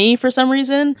to me for some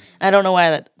reason. I don't know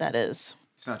why that is.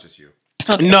 It's not just you.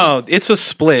 No, it's a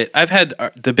split. I've had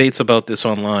debates about this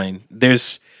online. I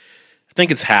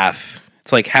think it's half.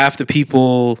 It's like half the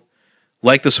people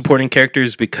like the supporting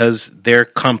characters because they're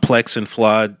complex and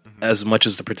flawed as much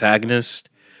as the protagonist.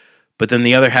 But then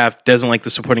the other half doesn't like the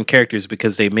supporting characters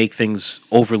because they make things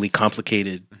overly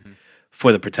complicated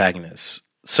for the protagonist,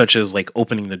 such as like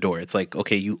opening the door. It's like,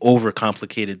 okay, you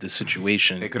overcomplicated the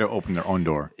situation. They could have opened their own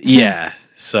door. Yeah.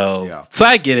 So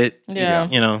I get it. Yeah.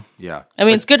 You know. Yeah. I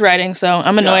mean, it's good writing, so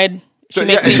I'm annoyed. She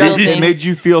makes me feel exactly. things. It made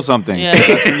you feel something. Yeah. So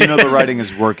that's when you know the writing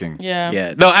is working. Yeah.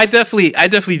 Yeah. No, I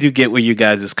definitely do get where you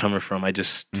guys is coming from. I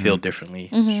just feel differently.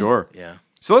 Sure. Yeah.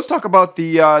 So let's talk about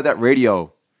the that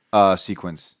radio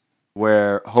sequence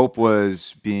where Hope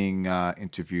was being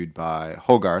interviewed by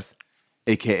Hogarth,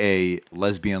 aka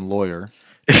lesbian lawyer.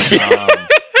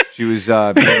 She was.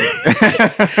 That's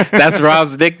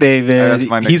Rob's nickname, man. That's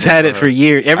my He's nickname had for it her. for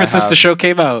years, ever I since the have. show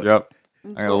came out. Yep.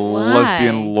 Like a Why?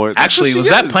 lesbian lawyer. That's Actually, what she was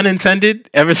that is. pun intended?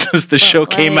 Ever since the show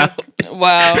came like- out,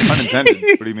 Wow. Unintended.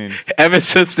 What do you mean? ever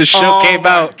since the show came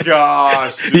out,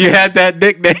 Gosh. you had that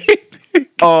nickname.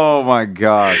 Oh my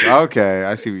gosh. Okay,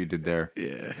 I see what you did there.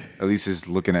 Yeah. Elise is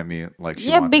looking at me like she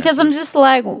Yeah, wants because I'm answers. just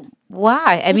like,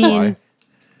 why? I mean, Why?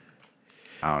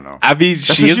 I don't know. I mean,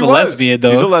 That's she what is a was. lesbian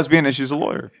She's a though. lesbian and she's a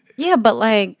lawyer. yeah, but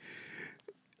like,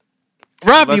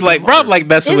 Rob lesbian Rob lawyer.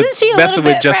 messing isn't with she a messing little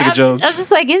with bit? Jessica I'm Jones.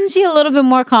 just like, isn't she a little bit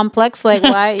more complex? Like,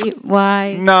 why?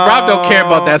 Why? No, Rob don't care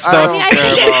about that stuff. I mean,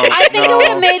 I think it would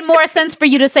have made more sense for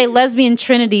you to say lesbian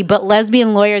trinity, but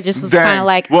lesbian lawyer just was kind of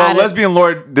like, well, out of- lesbian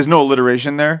lawyer. There's no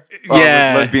alliteration there.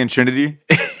 Yeah. lesbian trinity.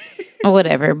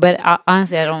 whatever. But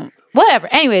honestly, I don't. Whatever.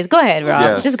 Anyways, go ahead, Rob.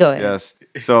 Yes, Just go ahead. Yes.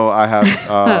 So I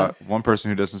have one person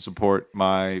who doesn't support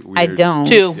my. Weird, I don't.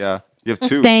 Two. Yeah, you have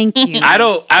two. Thank you. I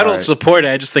don't Right. support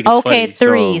it. I just think it's Okay, funny.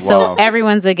 three. So, So, wow.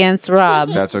 everyone's against Rob.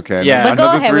 That's okay. Yeah. But go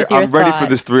Another ahead three. with your I'm ready for thought.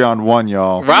 this 3-on-1,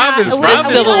 y'all. Rob is Nah, Rob is,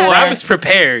 Civil War. Rob is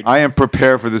prepared. I am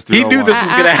prepared for this 3-on-1. He knew this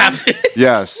was gonna happen.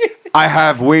 Yes. I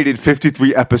have waited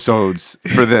 53 episodes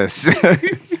for this.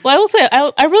 Well, I will say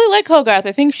I really like Hogarth.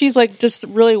 I think she's like just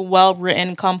really well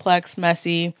written, complex,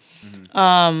 messy.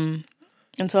 And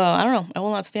so I don't know. I will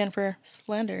not stand for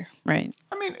slander. Right.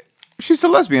 I mean, she's a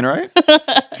lesbian, right?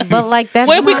 But like that's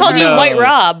What if we not called you No. White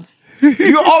Rob?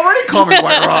 You already call me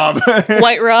White Rob.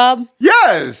 White Rob?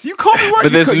 Yes, you call me White.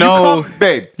 But there's you no-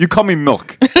 babe. You call me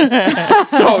Milk.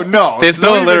 So no, There's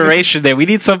no alliteration there. We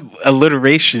need some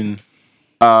alliteration.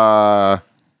 White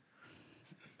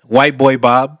boy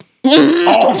Bob. There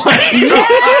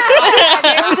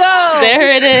we go.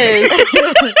 There it is.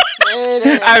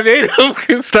 I made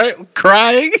him start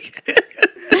crying.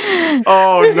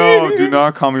 Oh no, do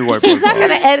not call me White Boy. He's not Bob.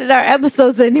 gonna edit our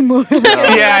episodes anymore.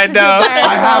 Yeah, I know.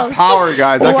 I have power,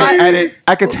 guys. I can edit.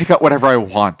 I can take out whatever I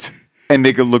want and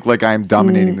make it look like I am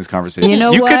dominating this conversation. You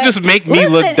know You what? could just make me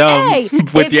look dumb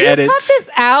with if your you edits. cut this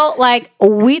out, like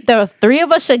the three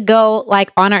of us should go like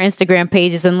on our Instagram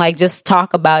pages and like just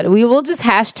talk about it. We will just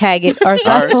hashtag it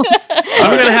ourselves. So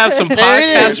we're gonna have some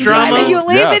podcast is. drama. Either you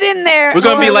leave Yeah. it in there. We're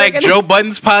gonna or be like gonna- Joe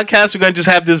Budden's podcast. We're gonna just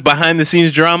have this behind the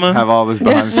scenes drama. have all this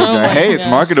behind the scenes. Oh my Hey, it's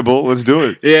gosh. marketable. Let's do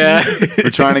it. Yeah. We're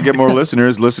trying to get more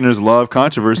listeners. Listeners love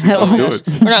controversy. Let's do it.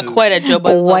 We're not quite at Joe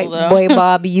Budden's White level, though. boy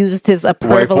Bob used his White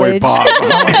boy privilege. Bob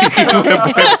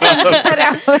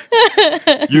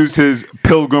used his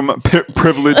pilgrim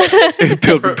privilege.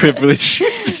 Pilgrim privilege.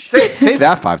 Say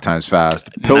that 5 times fast.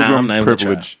 I'm Pilgrim not even gonna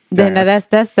privilege. Then no, that's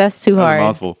too That's a hard.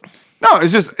 mouthful. No,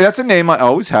 it's just that's a name I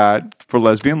always had for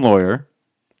lesbian lawyer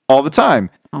all the time.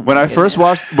 When I first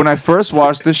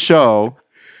watched this show,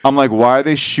 I'm like, why are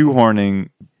they shoehorning?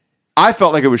 I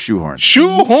felt like it was shoehorned.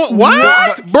 Shoehorn?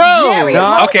 What, bro? Jerry,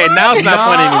 No. Okay, now it's not Nah.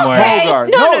 funny anymore. Hey, Hogarth.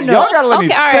 No, y'all gotta let me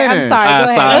Okay, all right, I'm finish. sorry.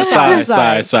 Go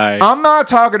ahead. Sorry. I'm not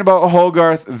talking about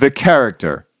Hogarth, the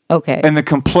character, Okay. and the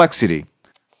complexity.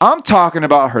 I'm talking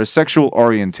about her sexual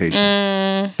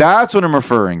orientation. That's what I'm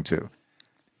referring to.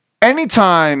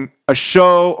 Anytime a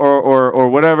show or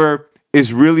whatever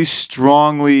is really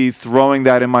strongly throwing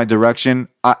that in my direction,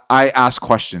 I ask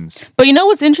questions. But you know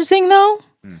what's interesting though?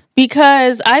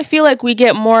 Because I feel like we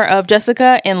get more of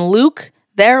Jessica and Luke,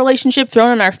 their relationship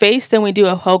thrown in our face than we do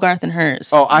of Hogarth and hers.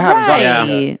 Oh, I haven't gotten Yeah.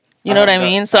 there yet. Right. you know what I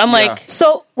mean? So I'm like,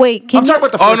 So wait, can I'm you? talking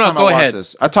about the Oh, first no, time go I watched ahead.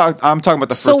 this. I'm talking about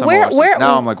the first So time I where watched where this.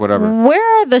 Now I'm like, whatever.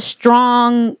 Where are the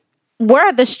strong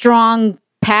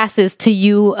passes to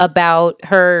you about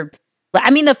her? I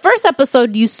mean, the first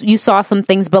episode you saw some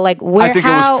things, but like where? I think it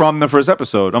how, was from the first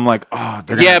episode. I'm like, oh,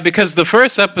 they're gonna Yeah, because the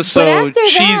first episode, after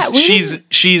that, we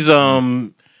she's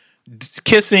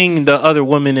kissing the other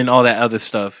woman and all that other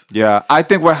stuff. Yeah, I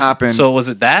think what happened. So was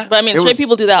it that? but I mean, It straight was-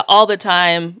 people do that all the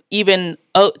time, even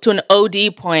to an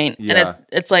OD point, Yeah. and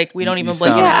it's like we don't You even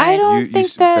blink. sound- an Yeah, I eye. don't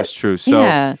think that- that's true. So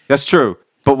yeah. that's true.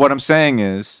 But what I'm saying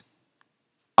is,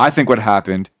 I think what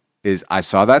happened is I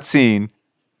saw that scene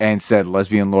and said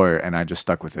lesbian lawyer, and I just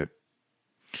stuck with it.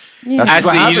 Yeah. That's I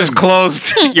what see. You just happened.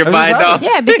 closed your That's mind what off. happened.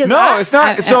 Yeah, because No, it's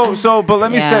not. So, but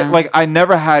let me say, Yeah. like, I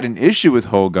never had an issue with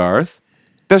Hogarth.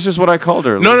 That's just what I called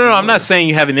her. No. I'm not saying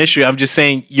you have an issue. I'm just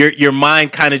saying your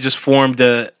mind kind of just formed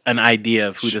an idea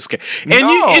of who this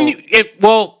character.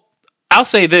 Well, I'll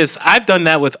say this: I've done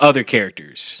that with other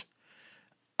characters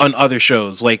on other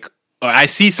shows. Like I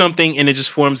see something and it just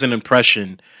forms an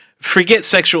impression. Forget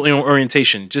sexual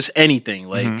orientation, just anything.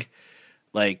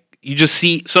 Like you just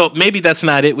see. So maybe that's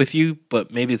not it with you,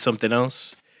 but maybe it's something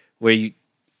else where you.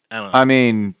 I don't know. I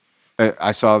mean,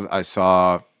 I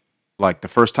saw, like the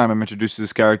first time I'm introduced to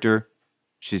this character,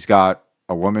 she's got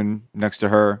a woman next to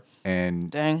her, and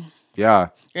Dang, yeah,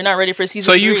 you're not ready for season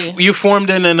So 3. you formed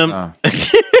in an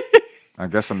I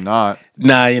guess I'm not.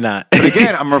 Nah, you're not. But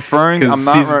again, I'm referring. I'm Because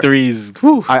not. season 3's.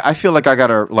 Whew. I feel like I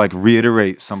gotta like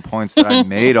reiterate some points that I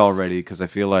made already because I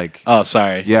feel like Oh,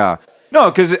 sorry. yeah. No,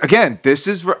 because again,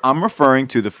 I'm referring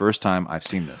to the first time I've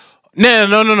seen this.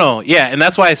 No. Yeah, and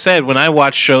that's why I said when I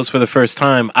watch shows for the first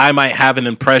time, I might have an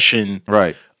impression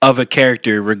Right. of a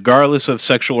character, regardless of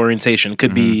sexual orientation. It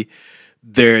could be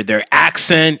their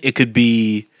accent, it could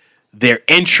be their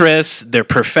interests, their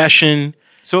profession,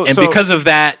 So because of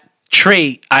that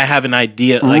trait, I have an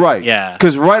idea. Like, right. Yeah.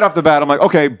 Because right off the bat, I'm like,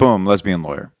 okay, boom, lesbian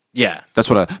lawyer. Yeah. That's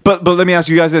what I. But let me ask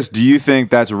you guys this: do you think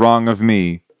that's wrong of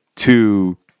me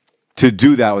to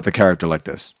do that with a character like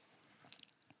this?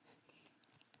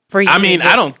 For you, I mean, is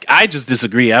it- I just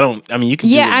disagree. I mean, you can.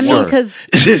 Yeah, do I it mean, more. because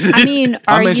I mean,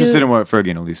 are I'm interested you? in what Fergie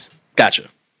and Elise. Gotcha.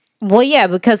 Well, yeah,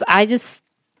 because I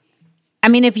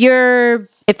mean,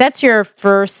 if that's your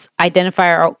first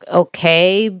identifier,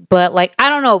 okay, but like, I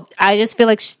don't know, I just feel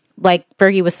like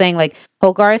Fergie was saying, like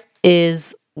Hogarth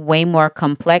is way more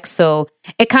complex, so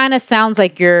it kind of sounds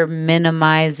like you're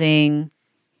minimizing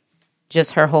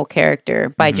just her whole character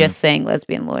by just saying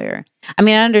lesbian lawyer. I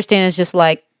mean, I understand it's just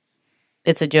like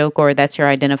it's a joke or that's your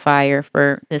identifier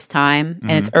for this time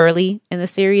and it's early in the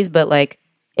series, but like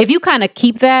if you kind of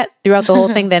keep that throughout the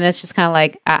whole thing, then it's just kind of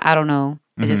like I don't know.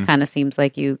 It just kind of seems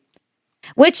like you,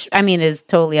 which I mean is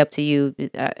totally up to you.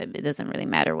 It doesn't really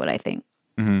matter what I think,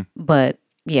 but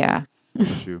yeah,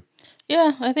 Shoot.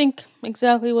 Yeah, I think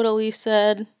exactly what Elise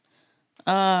said.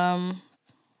 The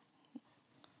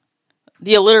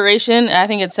alliteration, I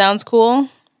think it sounds cool,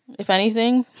 if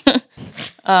anything.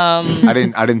 I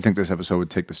didn't think this episode would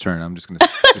take this turn. I'm just gonna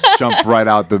just jump right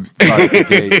out the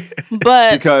gate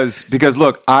But because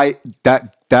look,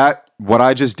 that what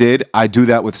I just did, I do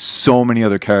that with so many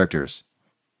other characters,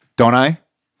 don't I?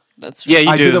 that's Yeah, you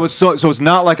I do. do that with so it's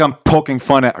not like I'm poking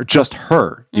fun at just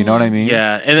her. You know what I mean?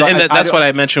 Yeah, and, So and that's don't- what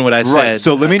I mentioned. What I said. Right.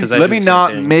 So let 'cause I me do the same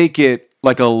not thing. make it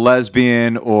like a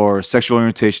lesbian or sexual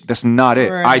orientation. That's not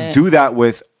it. I Right. do that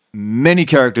with many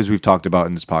characters we've talked about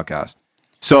in this podcast.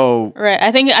 So right.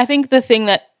 I think the thing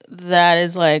that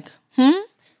is like,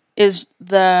 is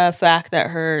the fact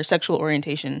that her sexual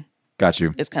orientation got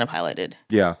you. is kind of highlighted.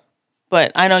 Yeah.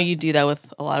 But I know you do that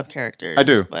with a lot of characters. I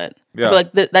do. But Yeah. I feel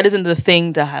like that isn't the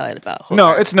thing to highlight about Hogarth.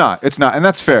 No, it's not. It's not, and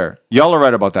that's fair. Y'all are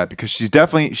right about that because she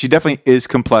definitely is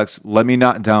complex. Let me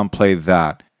not downplay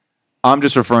that. I'm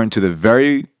just referring to the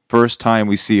very first time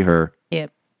we see her,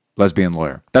 yep. lesbian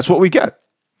lawyer. That's what we get.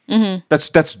 That's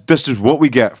this is what we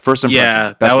get. First impression. Yeah,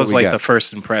 That's that what was we like get. the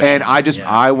first impression. And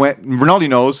I went. Rinaldi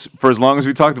knows for as long as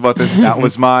we talked about this. That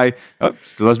was my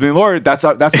lesbian lawyer. That's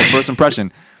the first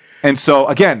impression. And so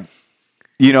again,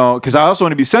 because I also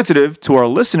want to be sensitive to our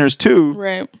listeners too.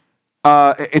 Right.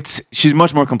 She's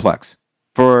much more complex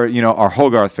for our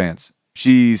Hogarth fans.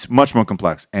 She's much more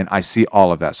complex, and I see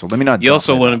all of that. So let me not. You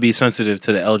also downplay want to that. be sensitive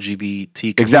to the LGBT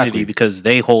community Exactly. because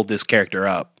they hold this character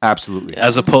up, Absolutely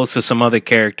as opposed to some other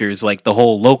characters like the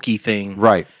whole Loki thing.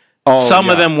 right. Oh, Some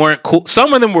of yeah. them weren't cool.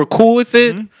 Some of them were cool with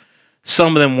it.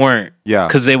 Some of them weren't. Yeah.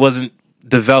 because they wasn't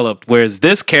developed. Whereas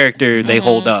this character, they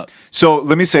hold up. So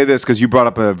let me say this because you brought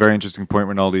up a very interesting point,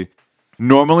 Rinaldi.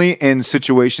 Normally, in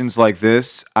situations like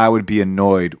this, I would be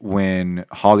annoyed when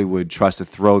Hollywood tries to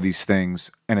throw these things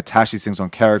and attach these things on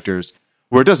characters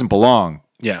where it doesn't belong.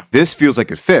 Yeah, This feels like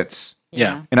it fits,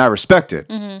 yeah. and I respect it.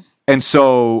 And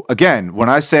so, again, when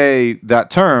I say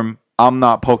that term, I'm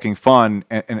not poking fun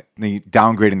and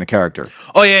downgrading the character.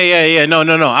 Oh yeah. No.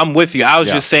 I'm with you. I was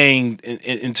Yeah. just saying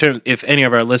in terms if any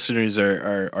of our listeners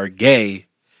are gay,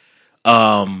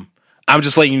 I'm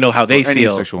just letting you know how they Any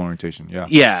feel. sexual orientation, yeah.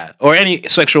 Yeah, or any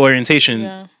sexual orientation.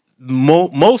 Yeah.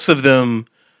 Most of them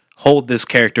hold this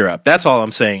character up. That's all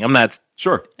I'm saying. I'm not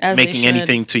Sure. As they making should.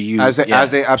 anything to you. As they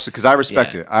absolutely, because I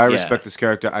respect Yeah. it. I Yeah. respect this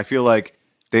character. I feel like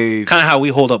they kind of how we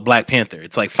hold up Black Panther.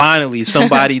 It's like finally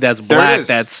somebody that's there it black is.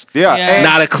 that's yeah, Yeah. and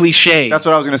not a cliche. that's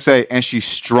what I was gonna say. And she's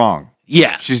strong.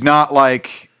 Yeah. She's not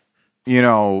like,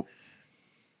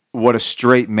 what a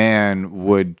straight man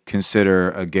would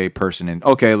consider a gay person. And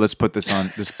okay, let's put this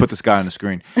guy on the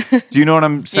screen. Do you know what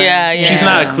I'm saying? Yeah. She's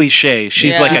not a cliche.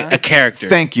 She's Yeah. like a character.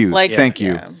 Thank you. Like, Thank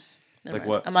you. yeah. Never Like mind.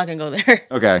 what? I'm not gonna go there.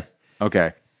 Okay.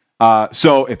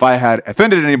 So if I had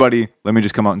offended anybody, let me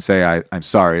just come out and say I'm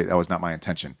sorry. That was not my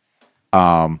intention.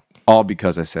 All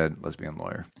because I said lesbian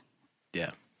lawyer.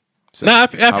 Yeah. So No, I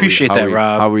how appreciate how that, we-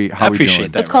 Rob. How we I appreciate doing?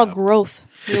 that. That's called Rob. growth.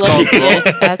 We love to see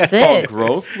it. That's it.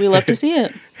 Growth. We love to see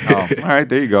it. Oh, all right.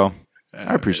 There you go.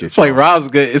 I appreciate It's like you. Rob's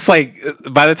good. It's like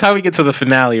by the time we get to the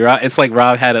finale, it's like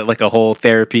Rob had a whole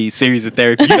series of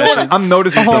therapy sessions. I'm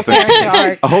noticing something.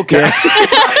 A whole character.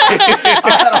 I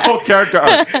had a whole character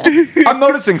arc. I'm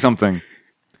noticing something.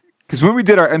 Because when we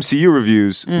did our MCU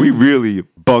reviews, we really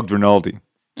bugged Rinaldi.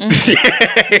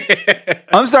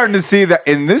 I'm starting to see that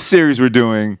in this series we're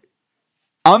doing,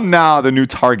 I'm now the new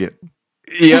target.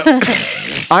 Yep.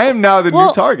 I am now the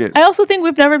new target. I also think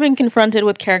we've never been confronted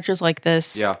with characters like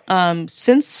this Yeah.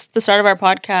 Since the start of our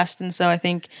podcast. And so I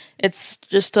think it's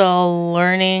just a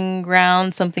learning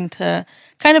ground, something to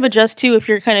kind of adjust to if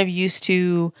you're kind of used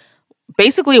to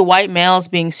basically white males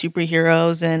being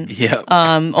superheroes and Yep.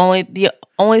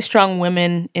 only strong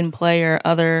women in play are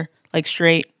other like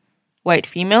straight white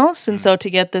females. And so to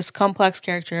get this complex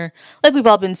character, like we've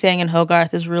all been saying in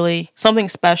Hogarth, is really something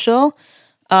special.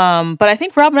 But I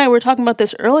think Rob and I were talking about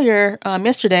this earlier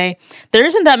yesterday. There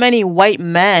isn't that many white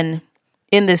men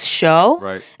in this show.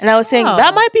 Right. And I was saying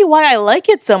that might be why I like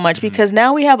it so much, because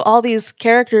now we have all these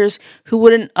characters who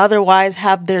wouldn't otherwise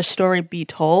have their story be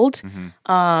told.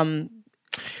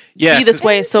 Yeah. Be this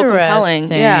way is so compelling.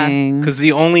 Yeah. Because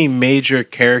the only major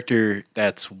character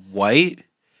that's white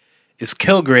is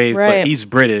Kilgrave, Right. but he's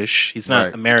British. He's not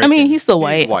Right. American. I mean, he's still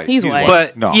white. white. He's He's white.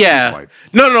 But No, yeah, he's white.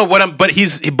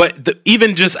 no.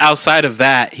 Even just outside of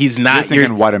that, he's You're not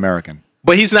thinking white American.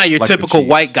 But he's not your Like the typical cheese.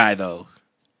 white guy though.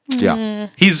 Yeah.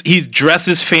 He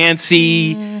dresses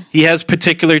fancy. He has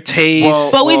particular taste.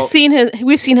 Well- But we've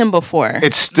seen him before.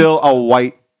 It's still a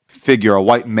white figure, a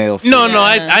white male figure. no,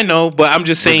 I know, but I'm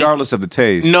just saying. Regardless of the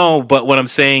taste. No, but what I'm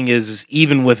saying is,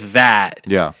 even with that,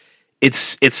 Yeah.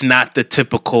 it's not the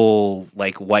typical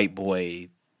like white boy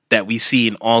that we see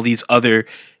in all these other.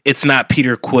 It's not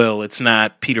Peter Quill. It's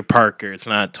not Peter Parker. It's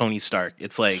not Tony Stark.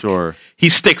 It's like Sure. he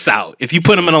sticks out. If you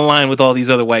put him in a line with all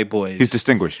these other white boys, He's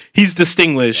distinguished. he's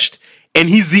distinguished, and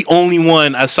he's the only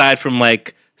one aside from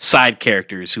like side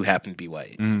characters who happen to be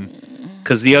white.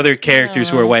 Because the other characters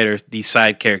who are white are these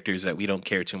side characters that we don't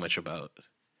care too much about.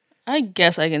 I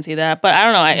guess I can see that, but I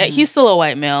don't know. He's still a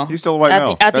white male. He's still a white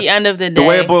male. At the That's end of the day, The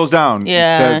way it boils down.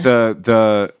 Yeah.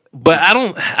 The But I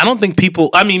don't think people.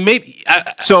 I mean, maybe.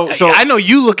 So- I know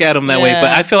you look at him that way, Yeah.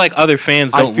 but I feel like other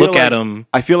fans I don't feel look like- at him.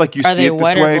 I feel like you Are see they it this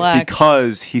white or way black?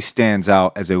 because he stands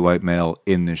out as a white male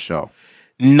in this show.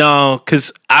 No,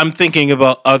 because I'm thinking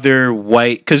about other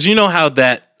white. Because you know how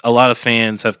that a lot of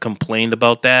fans have complained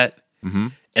about that,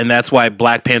 and that's why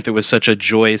Black Panther was such a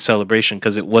joyous celebration,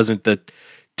 because it wasn't the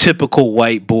typical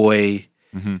white boy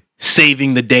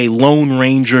saving the day, Lone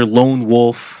Ranger, lone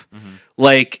wolf.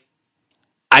 Like,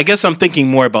 I guess I'm thinking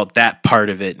more about that part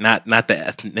of it, not the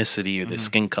ethnicity or the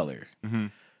skin color.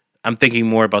 I'm thinking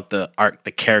more about the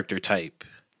character type.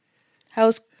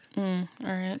 all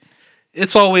right.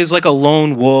 It's always like a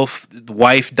lone wolf.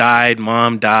 Wife died,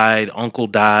 mom died, uncle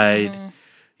died.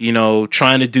 You know,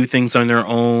 trying to do things on their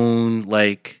own.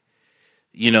 Like,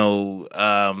 you know,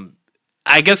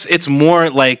 I guess it's more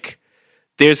like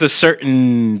there's a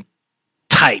certain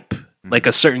type, like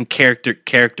a certain character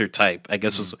type. I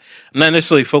guess I'm not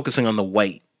necessarily focusing on the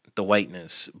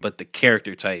whiteness, but the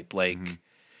character type, like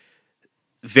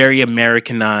very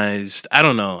Americanized. I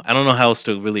don't know how else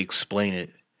to really explain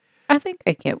it. I think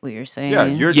I get what you're saying. Yeah,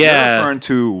 you're referring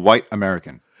to white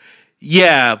American.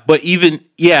 Yeah, but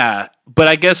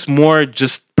I guess more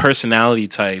just personality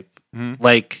type.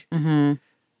 Like,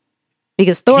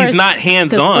 because Thor he's is not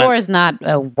hands-on. Thor is not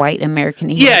a white American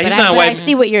either. Yeah, but he's not but white. I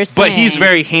see what you're saying. But he's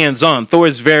very hands-on. Thor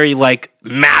is very like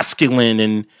masculine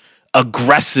and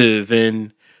aggressive,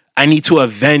 and I need to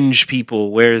avenge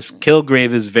people. Whereas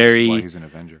Kilgrave is Why he's an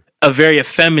Avenger. very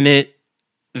effeminate,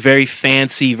 very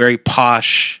fancy, very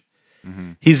posh.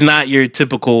 He's not your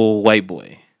typical white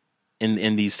boy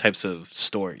in these types of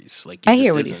stories. Like, I he hear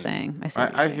just what he's isn't. saying. I see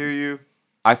what I you're hear you.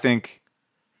 I think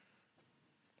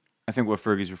what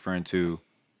Fergie's referring to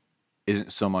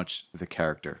isn't so much the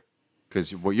character,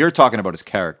 because what you're talking about is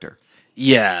character.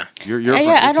 Yeah, You're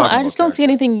I just don't see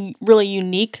anything really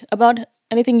unique about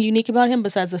him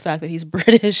besides the fact that he's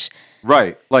British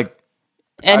right. Like,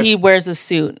 and he wears a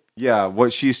suit. yeah,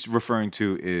 what she's referring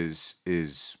to is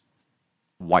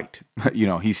white. You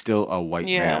know, he's still a white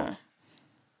male.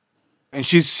 And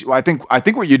I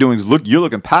think what you're doing is you're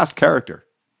looking past character.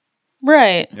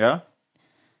 Right. Yeah.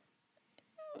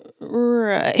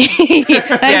 Right.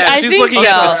 yeah. I She's think looking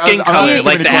at the so. skin I was color, asking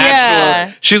like too the many actual.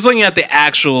 questions. She's looking at the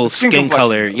actual skin complexion.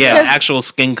 color. Yeah, Because- actual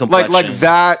skin complexion. Like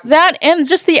that. That and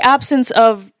just the absence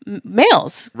of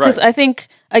males. Because Right. I think,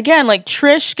 again, like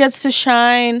Trish gets to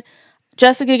shine,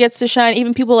 Jessica gets to shine,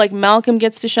 even people like Malcolm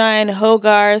gets to shine,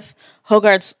 Hogarth's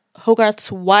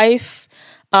wife,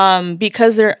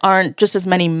 because there aren't just as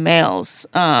many males.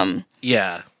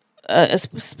 Yeah.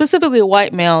 Specifically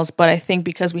white males, but I think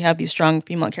because we have these strong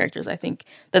female characters, I think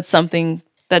that's something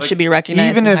that should be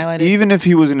recognized and highlighted. Even if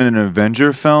he was in an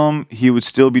Avenger film, he would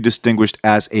still be distinguished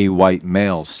as a white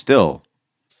male still.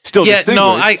 still Yeah, distinguished.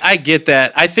 no, I get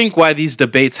that. I think why these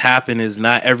debates happen is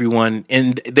not everyone,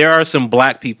 and there are some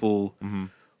black people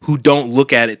who don't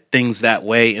look at things that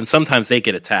way, and sometimes they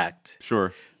get attacked.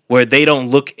 Sure. Where they don't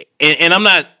look, and I'm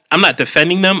not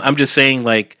defending them. I'm just saying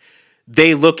like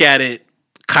they look at it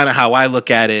kind of how I look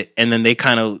at it, and then they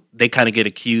kind of get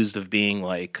accused of being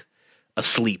like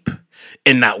asleep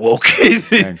and not woke.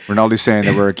 And Rinaldi's saying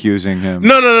that we're accusing him.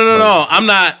 No. I'm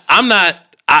not.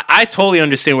 I totally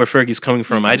understand where Fergie's coming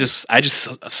from. I just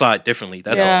saw it differently.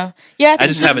 That's all. Yeah, I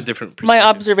just have a different perspective. My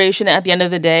observation at the end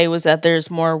of the day was that there's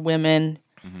more women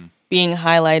being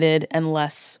highlighted and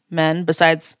less men,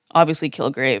 besides obviously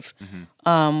Kilgrave,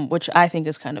 which I think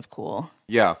is kind of cool.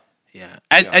 Yeah. Yeah.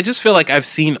 I just feel like I've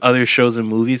seen other shows and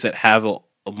movies that have a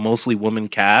mostly woman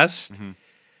cast,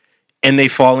 and they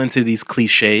fall into these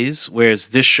cliches, whereas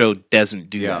this show doesn't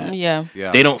do that. Yeah.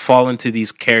 They don't fall into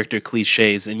these character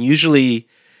cliches, and usually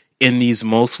in these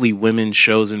mostly women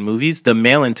shows and movies, the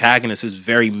male antagonist is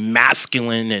very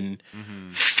masculine and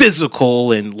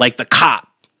physical and like the cop.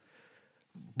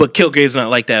 But Kilgrave's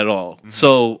not like that at all.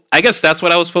 So I guess that's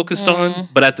what I was focused on.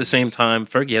 But at the same time,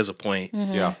 Fergie has a point.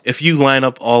 Yeah. If you line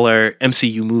up all our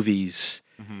MCU movies,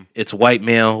 it's white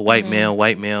male, white male,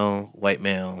 white male, white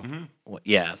male.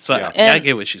 Yeah. So I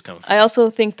get where she's coming from. I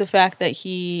also think the fact that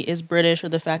he is British or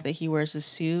the fact that he wears a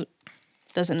suit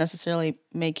doesn't necessarily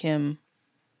make him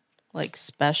like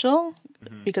special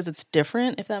because it's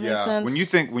different, if that makes sense. When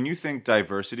you think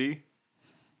diversity,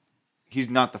 he's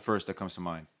not the first that comes to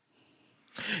mind.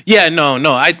 Yeah, no.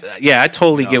 I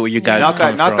totally get what you guys are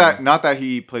coming from. Not that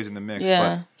he plays in the mix.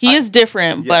 Yeah, but he is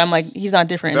different, but yes. I'm like, he's not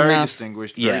different very enough.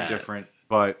 distinguished, very different.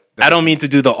 But I don't mean to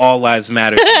do the all lives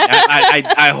matter thing.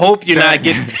 I hope you're not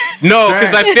getting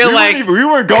because I feel like we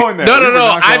weren't going there.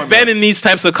 No. I've been in these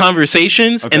types of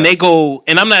conversations, and they go,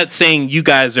 and I'm not saying you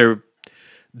guys are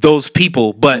those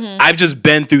people, but I've just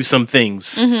been through some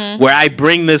things where I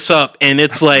bring this up, and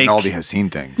it's like Rinaldi has seen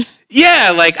things. Yeah,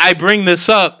 like I bring this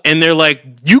up, and they're like,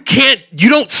 you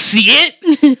don't see it,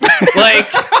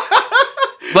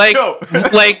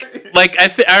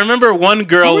 I remember one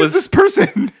girl Who was is this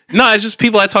person. No, it's just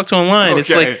people I talk to online. It's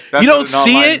like That's you don't what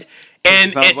see online it,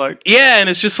 and sounds like. yeah, and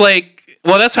it's just like,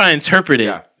 well, that's how I interpret it.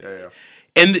 Yeah.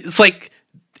 And it's like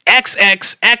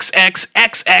XX.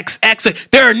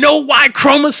 There are no Y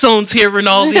chromosomes here,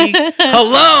 Rinaldi.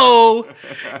 Hello.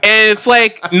 And it's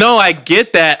like, no, I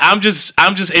get that. I'm just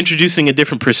introducing a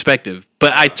different perspective.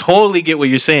 But I totally get what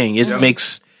you're saying. It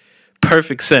makes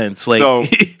perfect sense. Like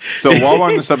so while we're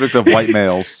on the subject of white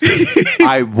males,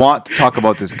 I want to talk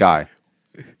about this guy.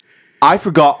 I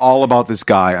forgot all about this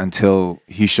guy until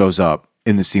he shows up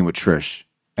in the scene with Trish,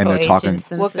 and they're talking.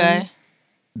 What guy?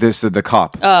 The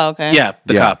cop. Oh, okay. Yeah,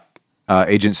 the cop.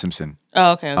 Agent Simpson.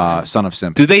 Oh, okay. Son of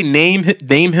Simp. Do they name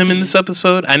him in this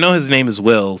episode? I know his name is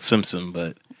Will Simpson,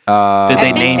 but did they I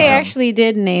think name they him? actually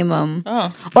did name him.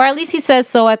 Oh. Or at least he says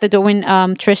so at the door when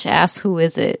Trish asks who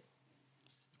is it.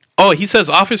 Oh, he says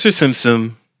Officer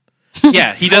Simpson.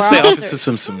 Yeah, he does say Officer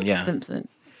Simpson. Yeah. Simpson.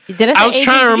 Did I say I was agent?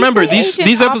 trying to Did you remember. say These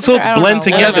agent, episodes officer? I don't blend know.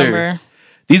 together.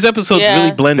 These episodes Yeah.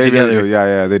 really blend They together. really do.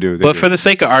 Yeah, they do. But for the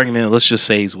sake of argument, let's just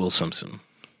say he's Will Simpson.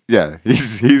 yeah,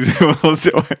 he's.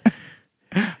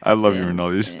 I love you,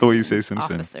 Rinaldi. It's just the way you say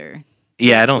Simpson. Officer.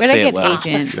 Yeah, I don't Where'd I say it get well.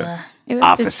 agent? Yeah. Maybe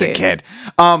I'm just Officer weird. Kid.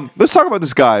 Let's talk about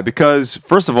this guy because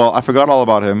first of all, I forgot all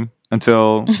about him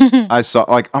until I saw.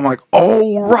 I'm like,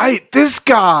 oh right, this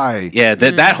guy. Yeah,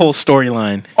 that whole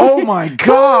storyline. Oh my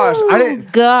gosh, I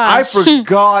didn't. Gosh. I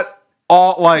forgot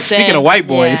all like. Speaking of white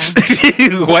boys,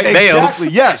 white males. Exactly.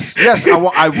 Yes.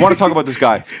 I want to talk about this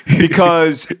guy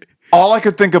because all I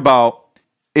could think about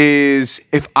is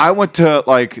if I went to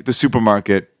like the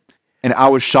supermarket and I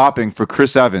was shopping for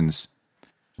Chris Evans,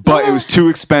 but it was too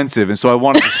expensive, and so I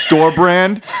wanted the store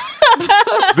brand.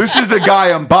 This is the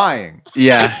guy I'm buying.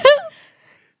 Yeah,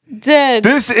 Dead.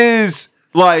 This is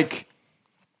like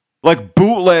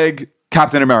bootleg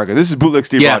Captain America. This is bootleg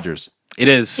Steve Rogers. it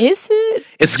is. Is it?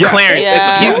 It's Yes. clearance.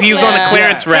 Yeah. He was on the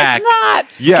clearance rack. It's not.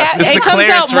 Yes, this is It the comes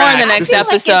clearance out more in the rack. next I feel like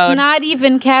episode. it's not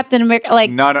even Captain America. Like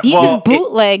he well, just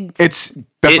bootlegged. That's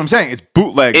what I'm saying. It's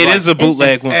bootleg. It like, is a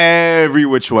bootleg just- one. every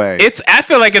which way. I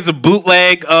feel like it's a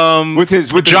bootleg.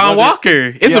 with John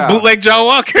Walker. It's a bootleg John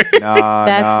Walker. Nah.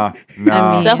 I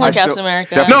mean- Definitely Captain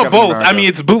America. definitely No, Captain both. America. I mean,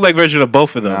 it's a bootleg version of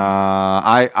both of them.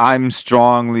 I'm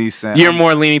strongly saying You're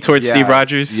more leaning towards yes, Steve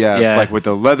Rogers. Yes, Yeah. like with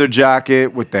the leather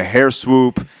jacket, with the hair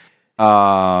swoop,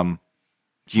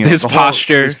 His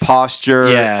posture. his posture,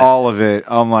 Yeah. all of it.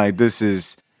 I'm like, this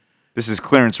is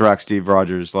clearance rack Steve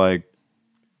Rogers. Like,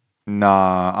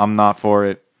 nah, I'm not for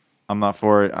it. I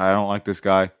don't like this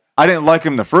guy. I didn't like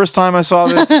him the first time I saw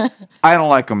this. I don't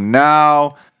like him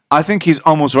now. I think he's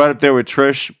almost right up there with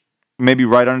Trish, maybe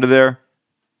right under there.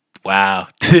 Wow.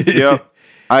 Yep.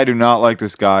 I do not like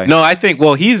this guy. No, I think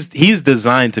he's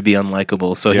designed to be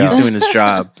unlikable, so he's doing his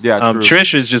job. Yeah, true.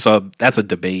 Trish is just that's a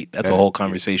debate. That's a whole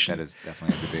conversation. That is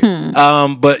definitely a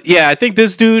debate. But yeah, I think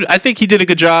this dude, I think he did a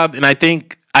good job, and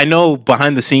I know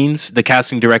behind the scenes the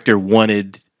casting director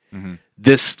wanted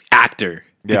this actor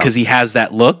because he has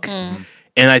that look, and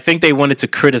I think they wanted to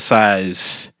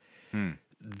criticize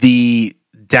the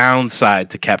downside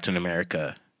to Captain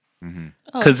America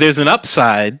because there's an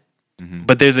upside.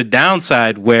 But there's a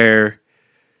downside where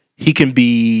he can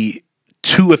be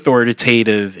too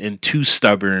authoritative and too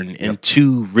stubborn and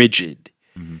too rigid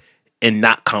and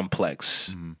not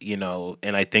complex, you know.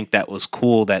 And I think that was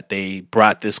cool that they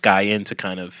brought this guy in to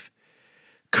kind of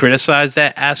criticize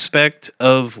that aspect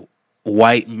of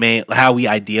white men, how we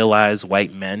idealize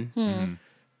white men,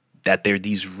 that they're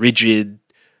these rigid,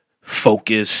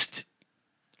 focused,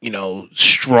 you know,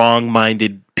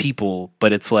 strong-minded people.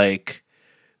 But it's like,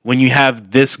 when you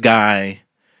have this guy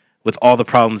with all the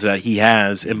problems that he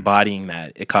has embodying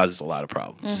that, it causes a lot of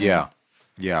problems. Yeah.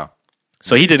 Yeah.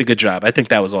 So he did a good job. I think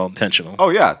that was all intentional. Oh,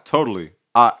 yeah, totally.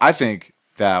 I think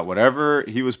that whatever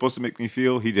he was supposed to make me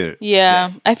feel, he did it.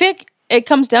 Yeah. I think it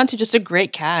comes down to just a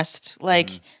great cast. Like,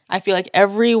 I feel like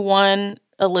everyone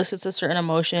elicits a certain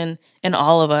emotion in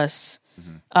all of us.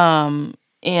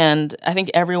 And I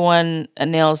think everyone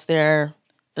nails their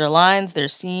lines, their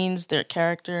scenes, their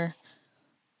character.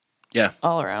 Yeah.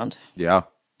 All around. Yeah.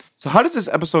 So how does this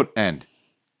episode end?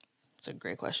 It's a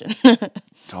great question.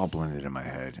 It's all blended in my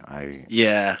head.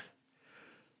 Yeah.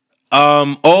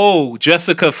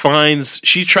 Jessica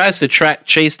she tries to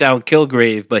chase down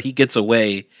Kilgrave, but he gets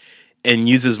away and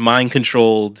uses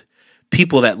mind-controlled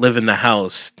people that live in the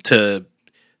house to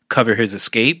cover his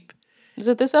escape. Is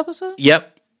it this episode?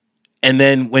 Yep. And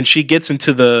then when she gets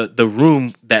into the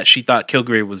room that she thought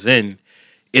Kilgrave was in,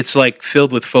 it's like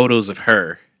filled with photos of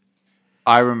her.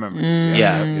 I remember.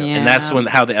 Yeah. And that's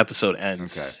how the episode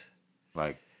ends. Okay.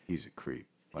 Like, he's a creep.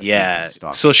 Like, Yeah.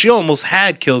 So she almost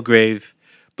had Kilgrave,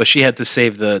 but she had to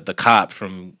save the cop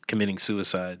from committing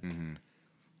suicide.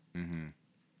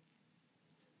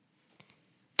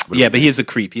 Yeah, but he is a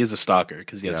creep. He is a stalker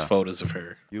because he has photos of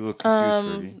her. You look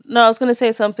confused, Rudy. No, I was going to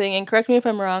say something, and correct me if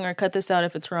I'm wrong or cut this out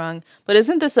if it's wrong, but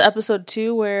isn't this episode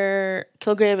 2 where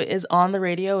Kilgrave is on the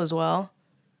radio as well?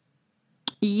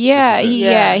 Yeah,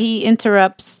 he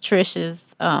interrupts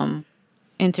Trish's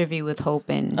interview with Hope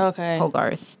and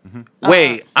Hogarth.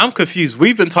 Wait, I'm confused.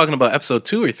 We've been talking about episode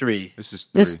 2 or 3? This is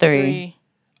 3. This 3.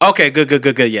 Okay,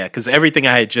 good. Yeah, because everything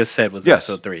I had just said was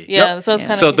episode 3. Yeah, that's what I was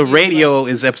kind of. So the radio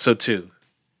is episode 2.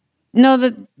 No,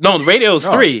 the radio is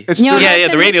 3. It's 3. Yeah,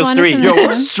 the radio's 3. Yo,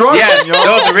 we're struggling, yo.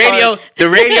 No, the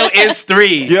radio is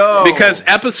 3. Yo. Because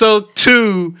episode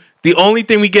 2, the only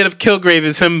thing we get of Kilgrave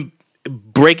is him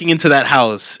breaking into that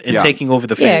house and taking over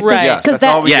the family. right? Yes, Because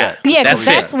that's all we get.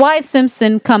 that's why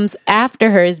Simpson comes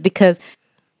after her, is because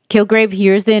Kilgrave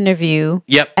hears the interview.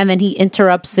 Yep. And then he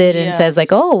interrupts it and says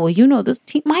like, "Oh, well, you know, this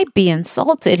he might be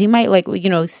insulted. He might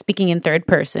speaking in third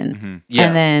person." Yeah.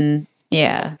 And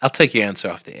then I'll take your answer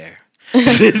off the air.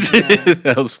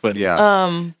 That was funny.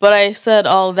 Yeah. But I said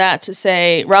all that to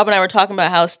say, Rob and I were talking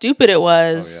about how stupid it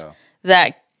was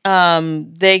that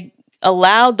they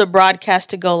allowed the broadcast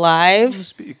to go live.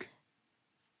 Speak.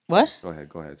 What? Go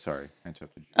ahead. Sorry, I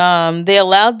interrupted you. They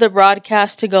allowed the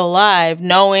broadcast to go live,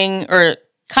 knowing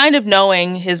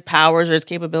his powers or his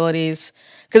capabilities.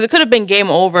 Because it could have been game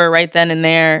over right then and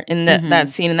there in that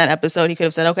scene in that episode. He could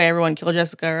have said, "Okay, everyone kill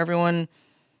Jessica, or everyone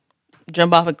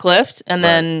jump off a cliff," and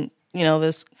then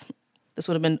this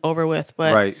would have been over with.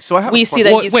 But right. So I have we see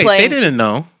that he's wait, playing. they didn't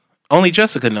know. Only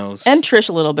Jessica knows. And Trish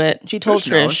a little bit. She told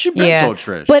Trish. She told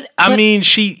Trish. But I mean,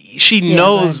 she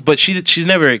knows, but she's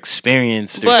never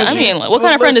experienced. But I mean, what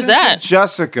kind of friend is that?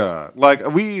 Jessica. Like,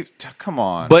 come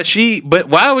on. But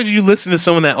why would you listen to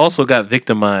someone that also got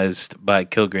victimized by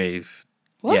Kilgrave?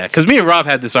 What? Yeah, because me and Rob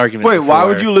had this argument. Wait, why before.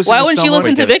 would you listen? Why to wouldn't you someone-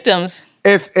 listen to victims?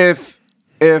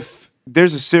 If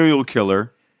there's a serial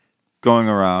killer going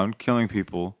around killing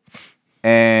people,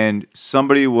 and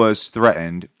somebody was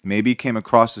threatened, maybe came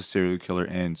across a serial killer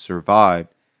and survived,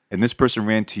 and this person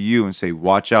ran to you and say,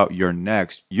 "Watch out, you're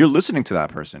next," you're listening to that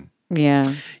person.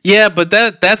 Yeah, but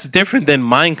that's different than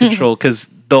mind control, because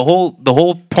the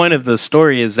whole point of the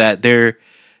story is that they're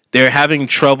having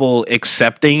trouble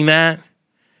accepting that.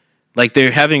 Like,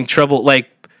 they're having trouble. Like,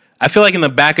 I feel like in the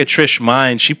back of Trish's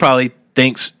mind, she probably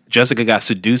thinks Jessica got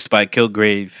seduced by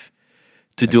Kilgrave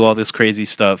to do all this crazy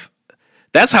stuff.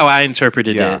 That's how I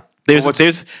interpreted it. There's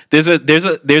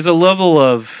a level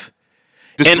of,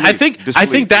 Disbelief. and I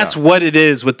think that's what it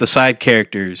is with the side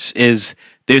characters, is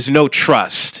there's no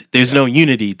trust. There's no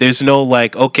unity. There's no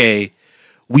like, okay,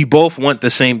 we both want the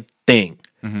same thing.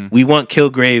 We want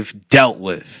Kilgrave dealt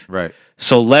with. Right.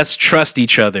 So let's trust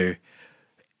each other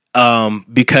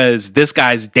because this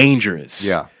guy's dangerous.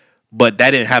 Yeah. But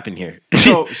that didn't happen here.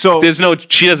 So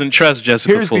she doesn't trust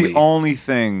Jessica here's fully. the only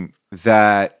thing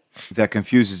that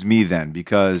confuses me then,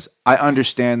 because I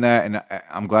understand that, and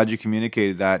I'm glad you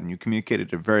communicated that, and you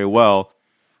communicated it very well.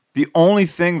 The only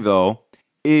thing, though,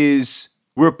 is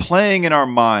we're playing in our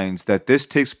minds that this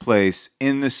takes place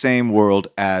in the same world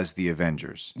as the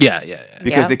Avengers. Yeah.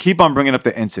 Because Yeah. they keep on bringing up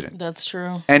the incident. That's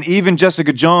true. And even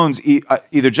Jessica Jones,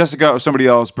 either Jessica or somebody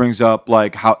else brings up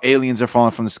like how aliens are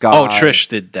falling from the sky. Oh, Trish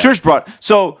did that. Trish brought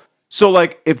so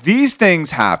like if these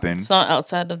things happen, It's not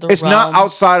outside of the it's realm. not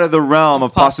outside of the realm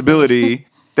of possibility.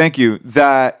 Thank you.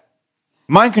 That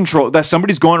mind control, that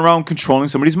somebody's going around controlling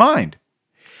somebody's mind.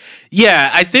 Yeah,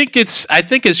 I think it's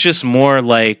just more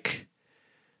like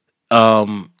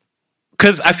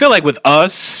because I feel like with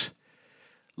us,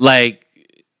 like,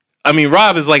 I mean,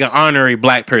 Rob is like an honorary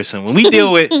black person. When we deal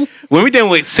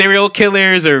with serial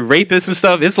killers or rapists and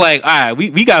stuff, it's like, all right,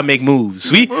 we gotta make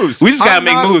moves. We just gotta I'm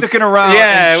make not moves. sticking around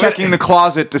and checking the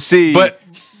closet to see.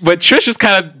 But Trish is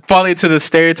kind of falling into the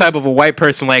stereotype of a white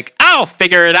person, like, I'll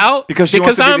figure it out Because she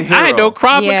wants to be the I hero. know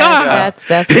Krav Yeah, Maga.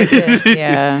 that's what it is.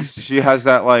 Yeah. she has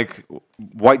that like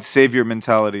white savior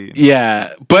mentality.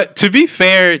 Yeah, but to be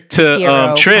fair to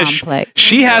Hero Trish, complex.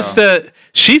 she has to.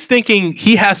 She's thinking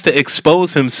he has to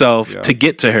expose himself to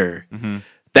get to her.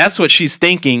 That's what she's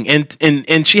thinking,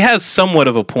 and she has somewhat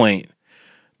of a point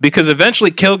because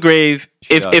eventually Kilgrave,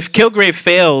 if Kilgrave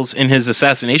fails in his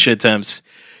assassination attempts,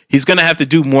 he's going to have to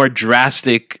do more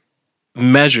drastic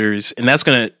measures, and that's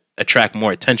going to attract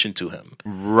more attention to him.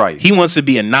 Right. He wants to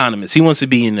be anonymous. He wants to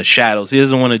be in the shadows. He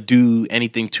doesn't want to do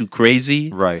anything too crazy.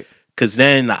 Right. Because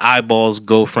then the eyeballs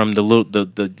go from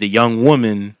the young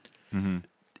woman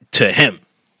to him.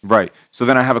 Right. So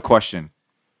then I have a question.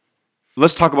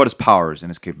 Let's talk about his powers and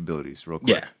his capabilities real quick.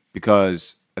 Yeah.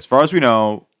 Because as far as we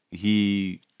know,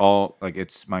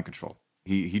 it's mind control.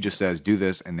 He just says, do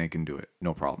this, and they can do it.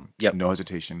 No problem. Yep. No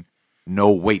hesitation.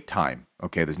 No wait time.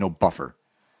 Okay, there's no buffer.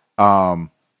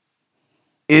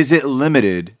 Is it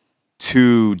limited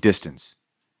to distance?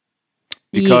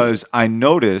 Because I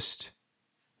noticed,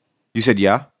 you said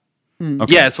yeah?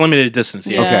 Okay. Yeah, it's limited distance.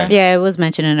 Yeah. Okay. Yeah, it was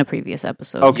mentioned in a previous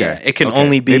episode. Okay. Yeah, it can Okay.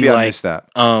 only be Maybe I like missed that.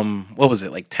 what was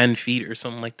it, like 10 feet or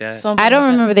something like that? Something I don't like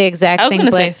that. remember the exact I was thing, going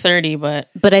to but, say 30, but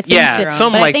but I think Yeah,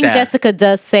 something but I like think that. Jessica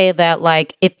does say that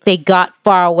like if they got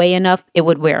far away enough, it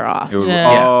would wear off. It would- Yeah.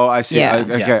 Oh, I see. Yeah.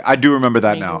 Okay, Yeah. I do remember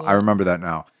that now. I remember that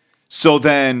now. So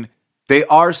then they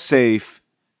are safe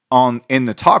in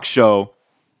the talk show,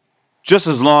 just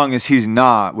as long as he's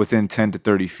not within 10 to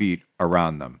 30 feet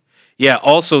around them. Yeah,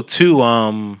 also too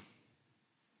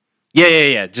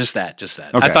yeah, just that.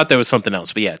 I Okay. thought there was something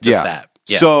else, but just that.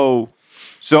 Yeah. So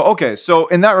okay. So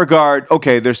in that regard,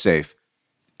 okay, they're safe.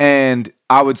 And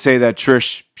I would say that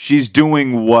Trish, she's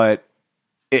doing what,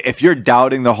 if you're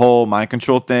doubting the whole mind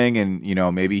control thing and,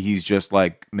 maybe he's just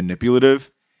like manipulative,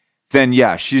 then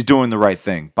yeah, she's doing the right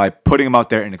thing by putting him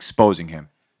out there and exposing him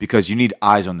because you need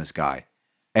eyes on this guy.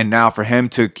 And now for him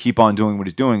to keep on doing what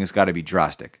he's doing, it's got to be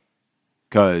drastic.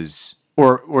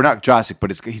 Or not drastic,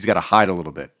 but he's got to hide a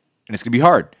little bit. And it's going to be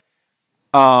hard.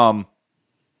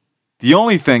 The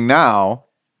only thing now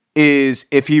is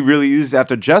if he really is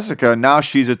after Jessica, now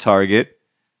she's a target.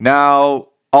 Now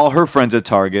all her friends are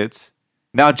targets.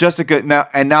 Now Jessica,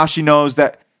 now he knows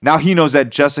that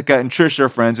Jessica and Trish are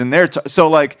friends, and so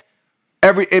like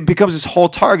it becomes this whole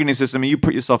targeting system, and you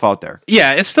put yourself out there.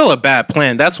 Yeah, it's still a bad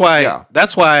plan. That's why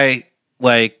Yeah.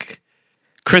 like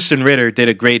Kristen Ritter did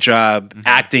a great job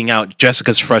acting out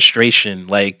Jessica's frustration,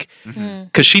 like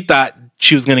because she thought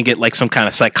she was going to get like some kind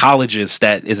of psychologist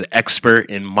that is an expert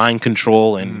in mind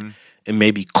control and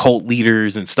maybe cult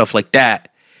leaders and stuff like that.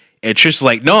 And Trish's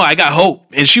like, no, I got hope.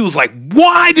 And she was like,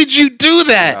 why did you do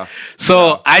that? Yeah.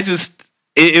 So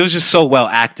it was just so well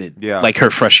acted. Yeah. Like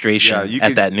her frustration Yeah,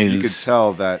 that news. You could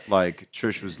tell that like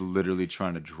Trish was literally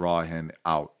trying to draw him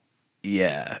out.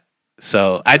 Yeah.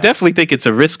 So I definitely think it's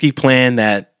a risky plan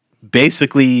that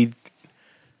basically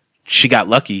she got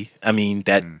lucky. I mean,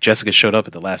 that Jessica showed up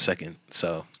at the last second.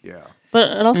 So Yeah. But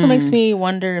it also makes me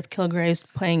wonder if Kilgrave's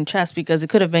playing chess because it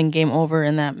could have been game over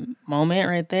in that moment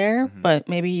right there. But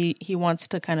maybe he wants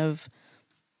to kind of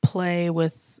play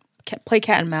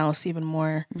cat and mouse even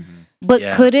more. But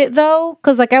Yeah. could it though?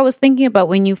 Because like I was thinking about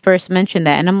when you first mentioned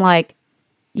that, and I'm like,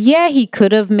 yeah, he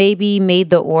could have maybe made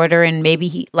the order, and maybe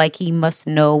he must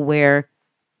know where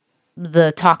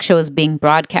the talk show is being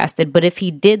broadcasted. But if he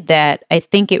did that, I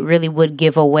think it really would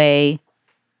give away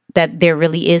that there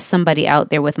really is somebody out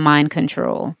there with mind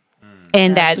control.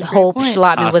 And That's that a great Hope point.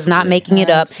 Schlotman was not Possibly. making it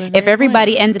up. That's a If great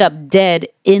everybody point. ended up dead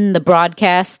in the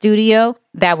broadcast studio,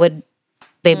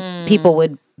 people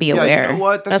would be Yeah, aware. you know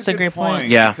what? That's a good great point.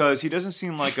 Yeah. because he doesn't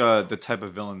seem like the type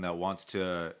of villain that wants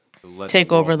to Take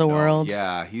the over the know. world.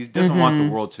 Yeah, he doesn't want the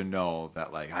world to know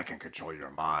that like I can control your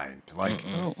mind. Like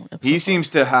Oh, he seems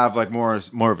to have like more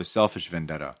of a selfish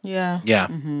vendetta, Yeah. Yeah.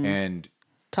 and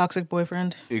Toxic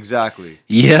boyfriend. exactly.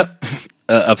 Yep.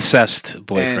 Obsessed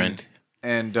boyfriend.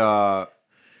 And yeah,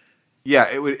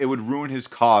 it would ruin his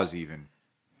cause even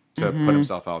to put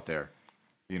himself out there.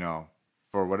 You know,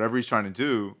 for whatever he's trying to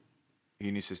do, he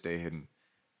needs to stay hidden.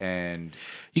 And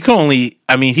he can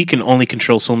only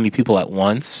control so many people at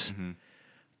once.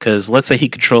 Because let's say he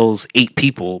controls 8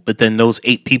 people, but then those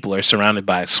 8 people are surrounded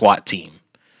by a SWAT team.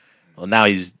 Well, now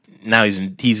he's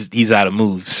out of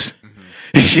moves.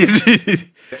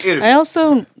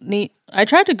 I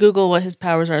tried to Google what his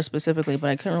powers are specifically,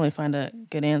 but I couldn't really find a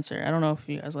good answer. I don't know if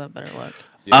you guys will have better luck.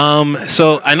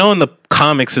 So I know in the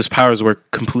comics his powers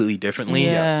work completely differently.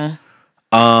 Yeah.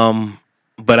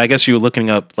 But I guess you were looking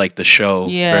up like the show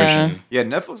Yeah. version. yeah,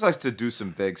 Netflix likes to do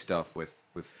some vague stuff with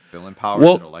villain powers that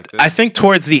are Well, like this. I think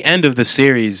towards the end of the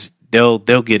series they'll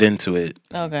get into it.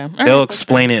 Okay. All They'll right,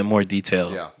 explain it in more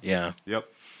detail. Yeah. Yeah. Yep.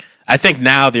 I think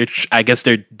now I guess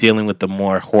they're dealing with the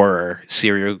more horror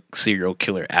serial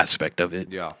killer aspect of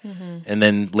it. Yeah. And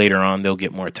then later on they'll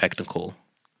get more technical.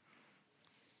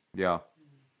 Yeah.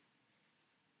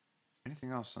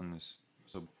 Anything else on this?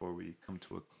 So before we come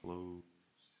to a close.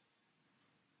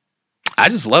 I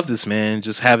just love this, man.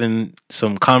 Just having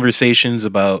some conversations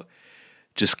about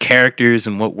just characters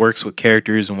and what works with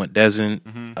characters and what doesn't.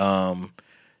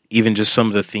 Even just some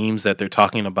of the themes that they're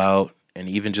talking about, and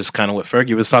even just kind of what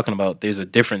Fergie was talking about. There's a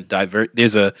different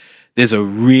there's a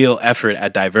real effort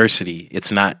at diversity.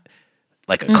 It's not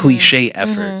like a cliche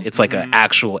effort. It's like an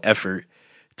actual effort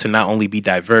to not only be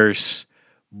diverse,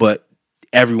 but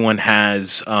everyone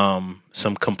has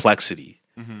some complexity.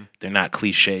 They're not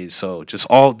cliches. So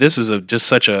this is just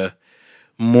such a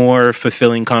more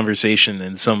fulfilling conversation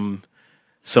than some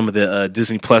of the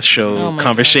Disney Plus show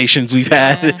conversations we've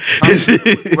had.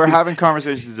 We're having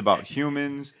conversations about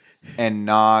humans and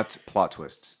not plot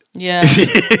twists. Yeah.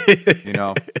 You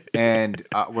know, and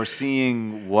we're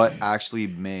seeing what actually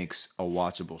makes a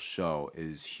watchable show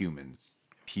is humans,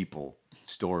 people,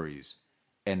 stories,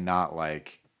 and not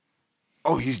like,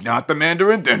 oh, he's not the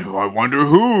Mandarin. Then who? I wonder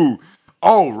who.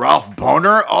 Oh, Ralph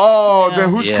Boner. Oh, then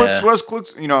who's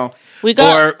Clicks? You know, We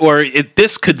got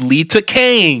this could lead to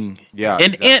Kang. Yeah,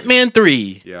 and exactly. Ant-Man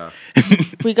 3. yeah,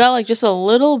 we got like just a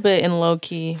little bit in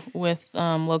Loki with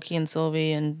Loki and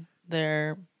Sylvie and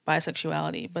their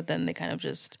bisexuality, but then they kind of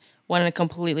just went in a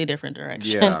completely different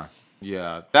direction.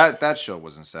 yeah. That show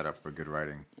wasn't set up for good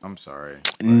writing. I'm sorry.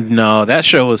 No, that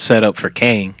show was set up for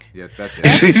Kang. Yeah, that's it.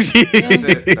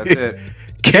 That's it.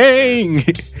 Kang.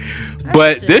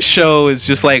 But this show is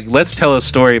just like, let's tell a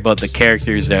story about the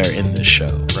characters that are in this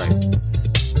show. Right.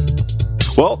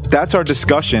 Well, that's our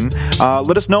discussion.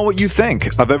 Let us know what you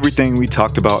think of everything we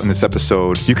talked about in this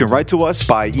episode. You can write to us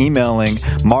by emailing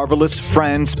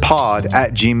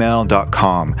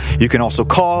marvelousfriendspod@gmail.com. You can also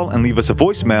call and leave us a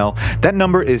voicemail. That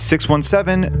number is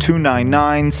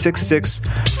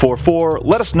 617-299-6644.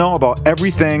 Let us know about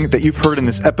everything that you've heard in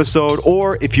this episode,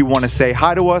 or if you want to say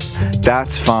hi to us,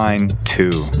 that's fine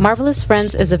too. Marvelous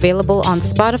Friends is available on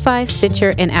Spotify,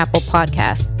 Stitcher, and Apple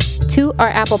Podcasts. To our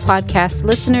Apple Podcast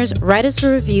listeners, write us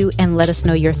a review and let us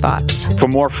know your thoughts. For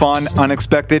more fun,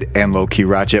 unexpected, and low-key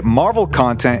ratchet Marvel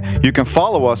content, you can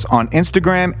follow us on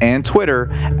Instagram and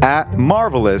Twitter at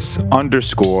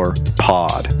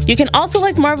 @marvelous_pod. You can also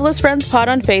like Marvelous Friends Pod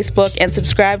on Facebook and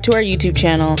subscribe to our YouTube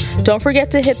channel. Don't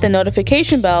forget to hit the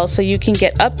notification bell so you can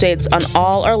get updates on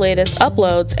all our latest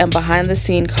uploads and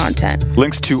behind-the-scene content.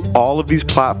 Links to all of these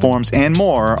platforms and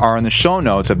more are in the show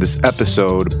notes of this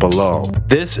episode below.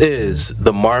 This is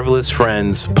the Marvelous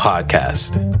Friends Podcast.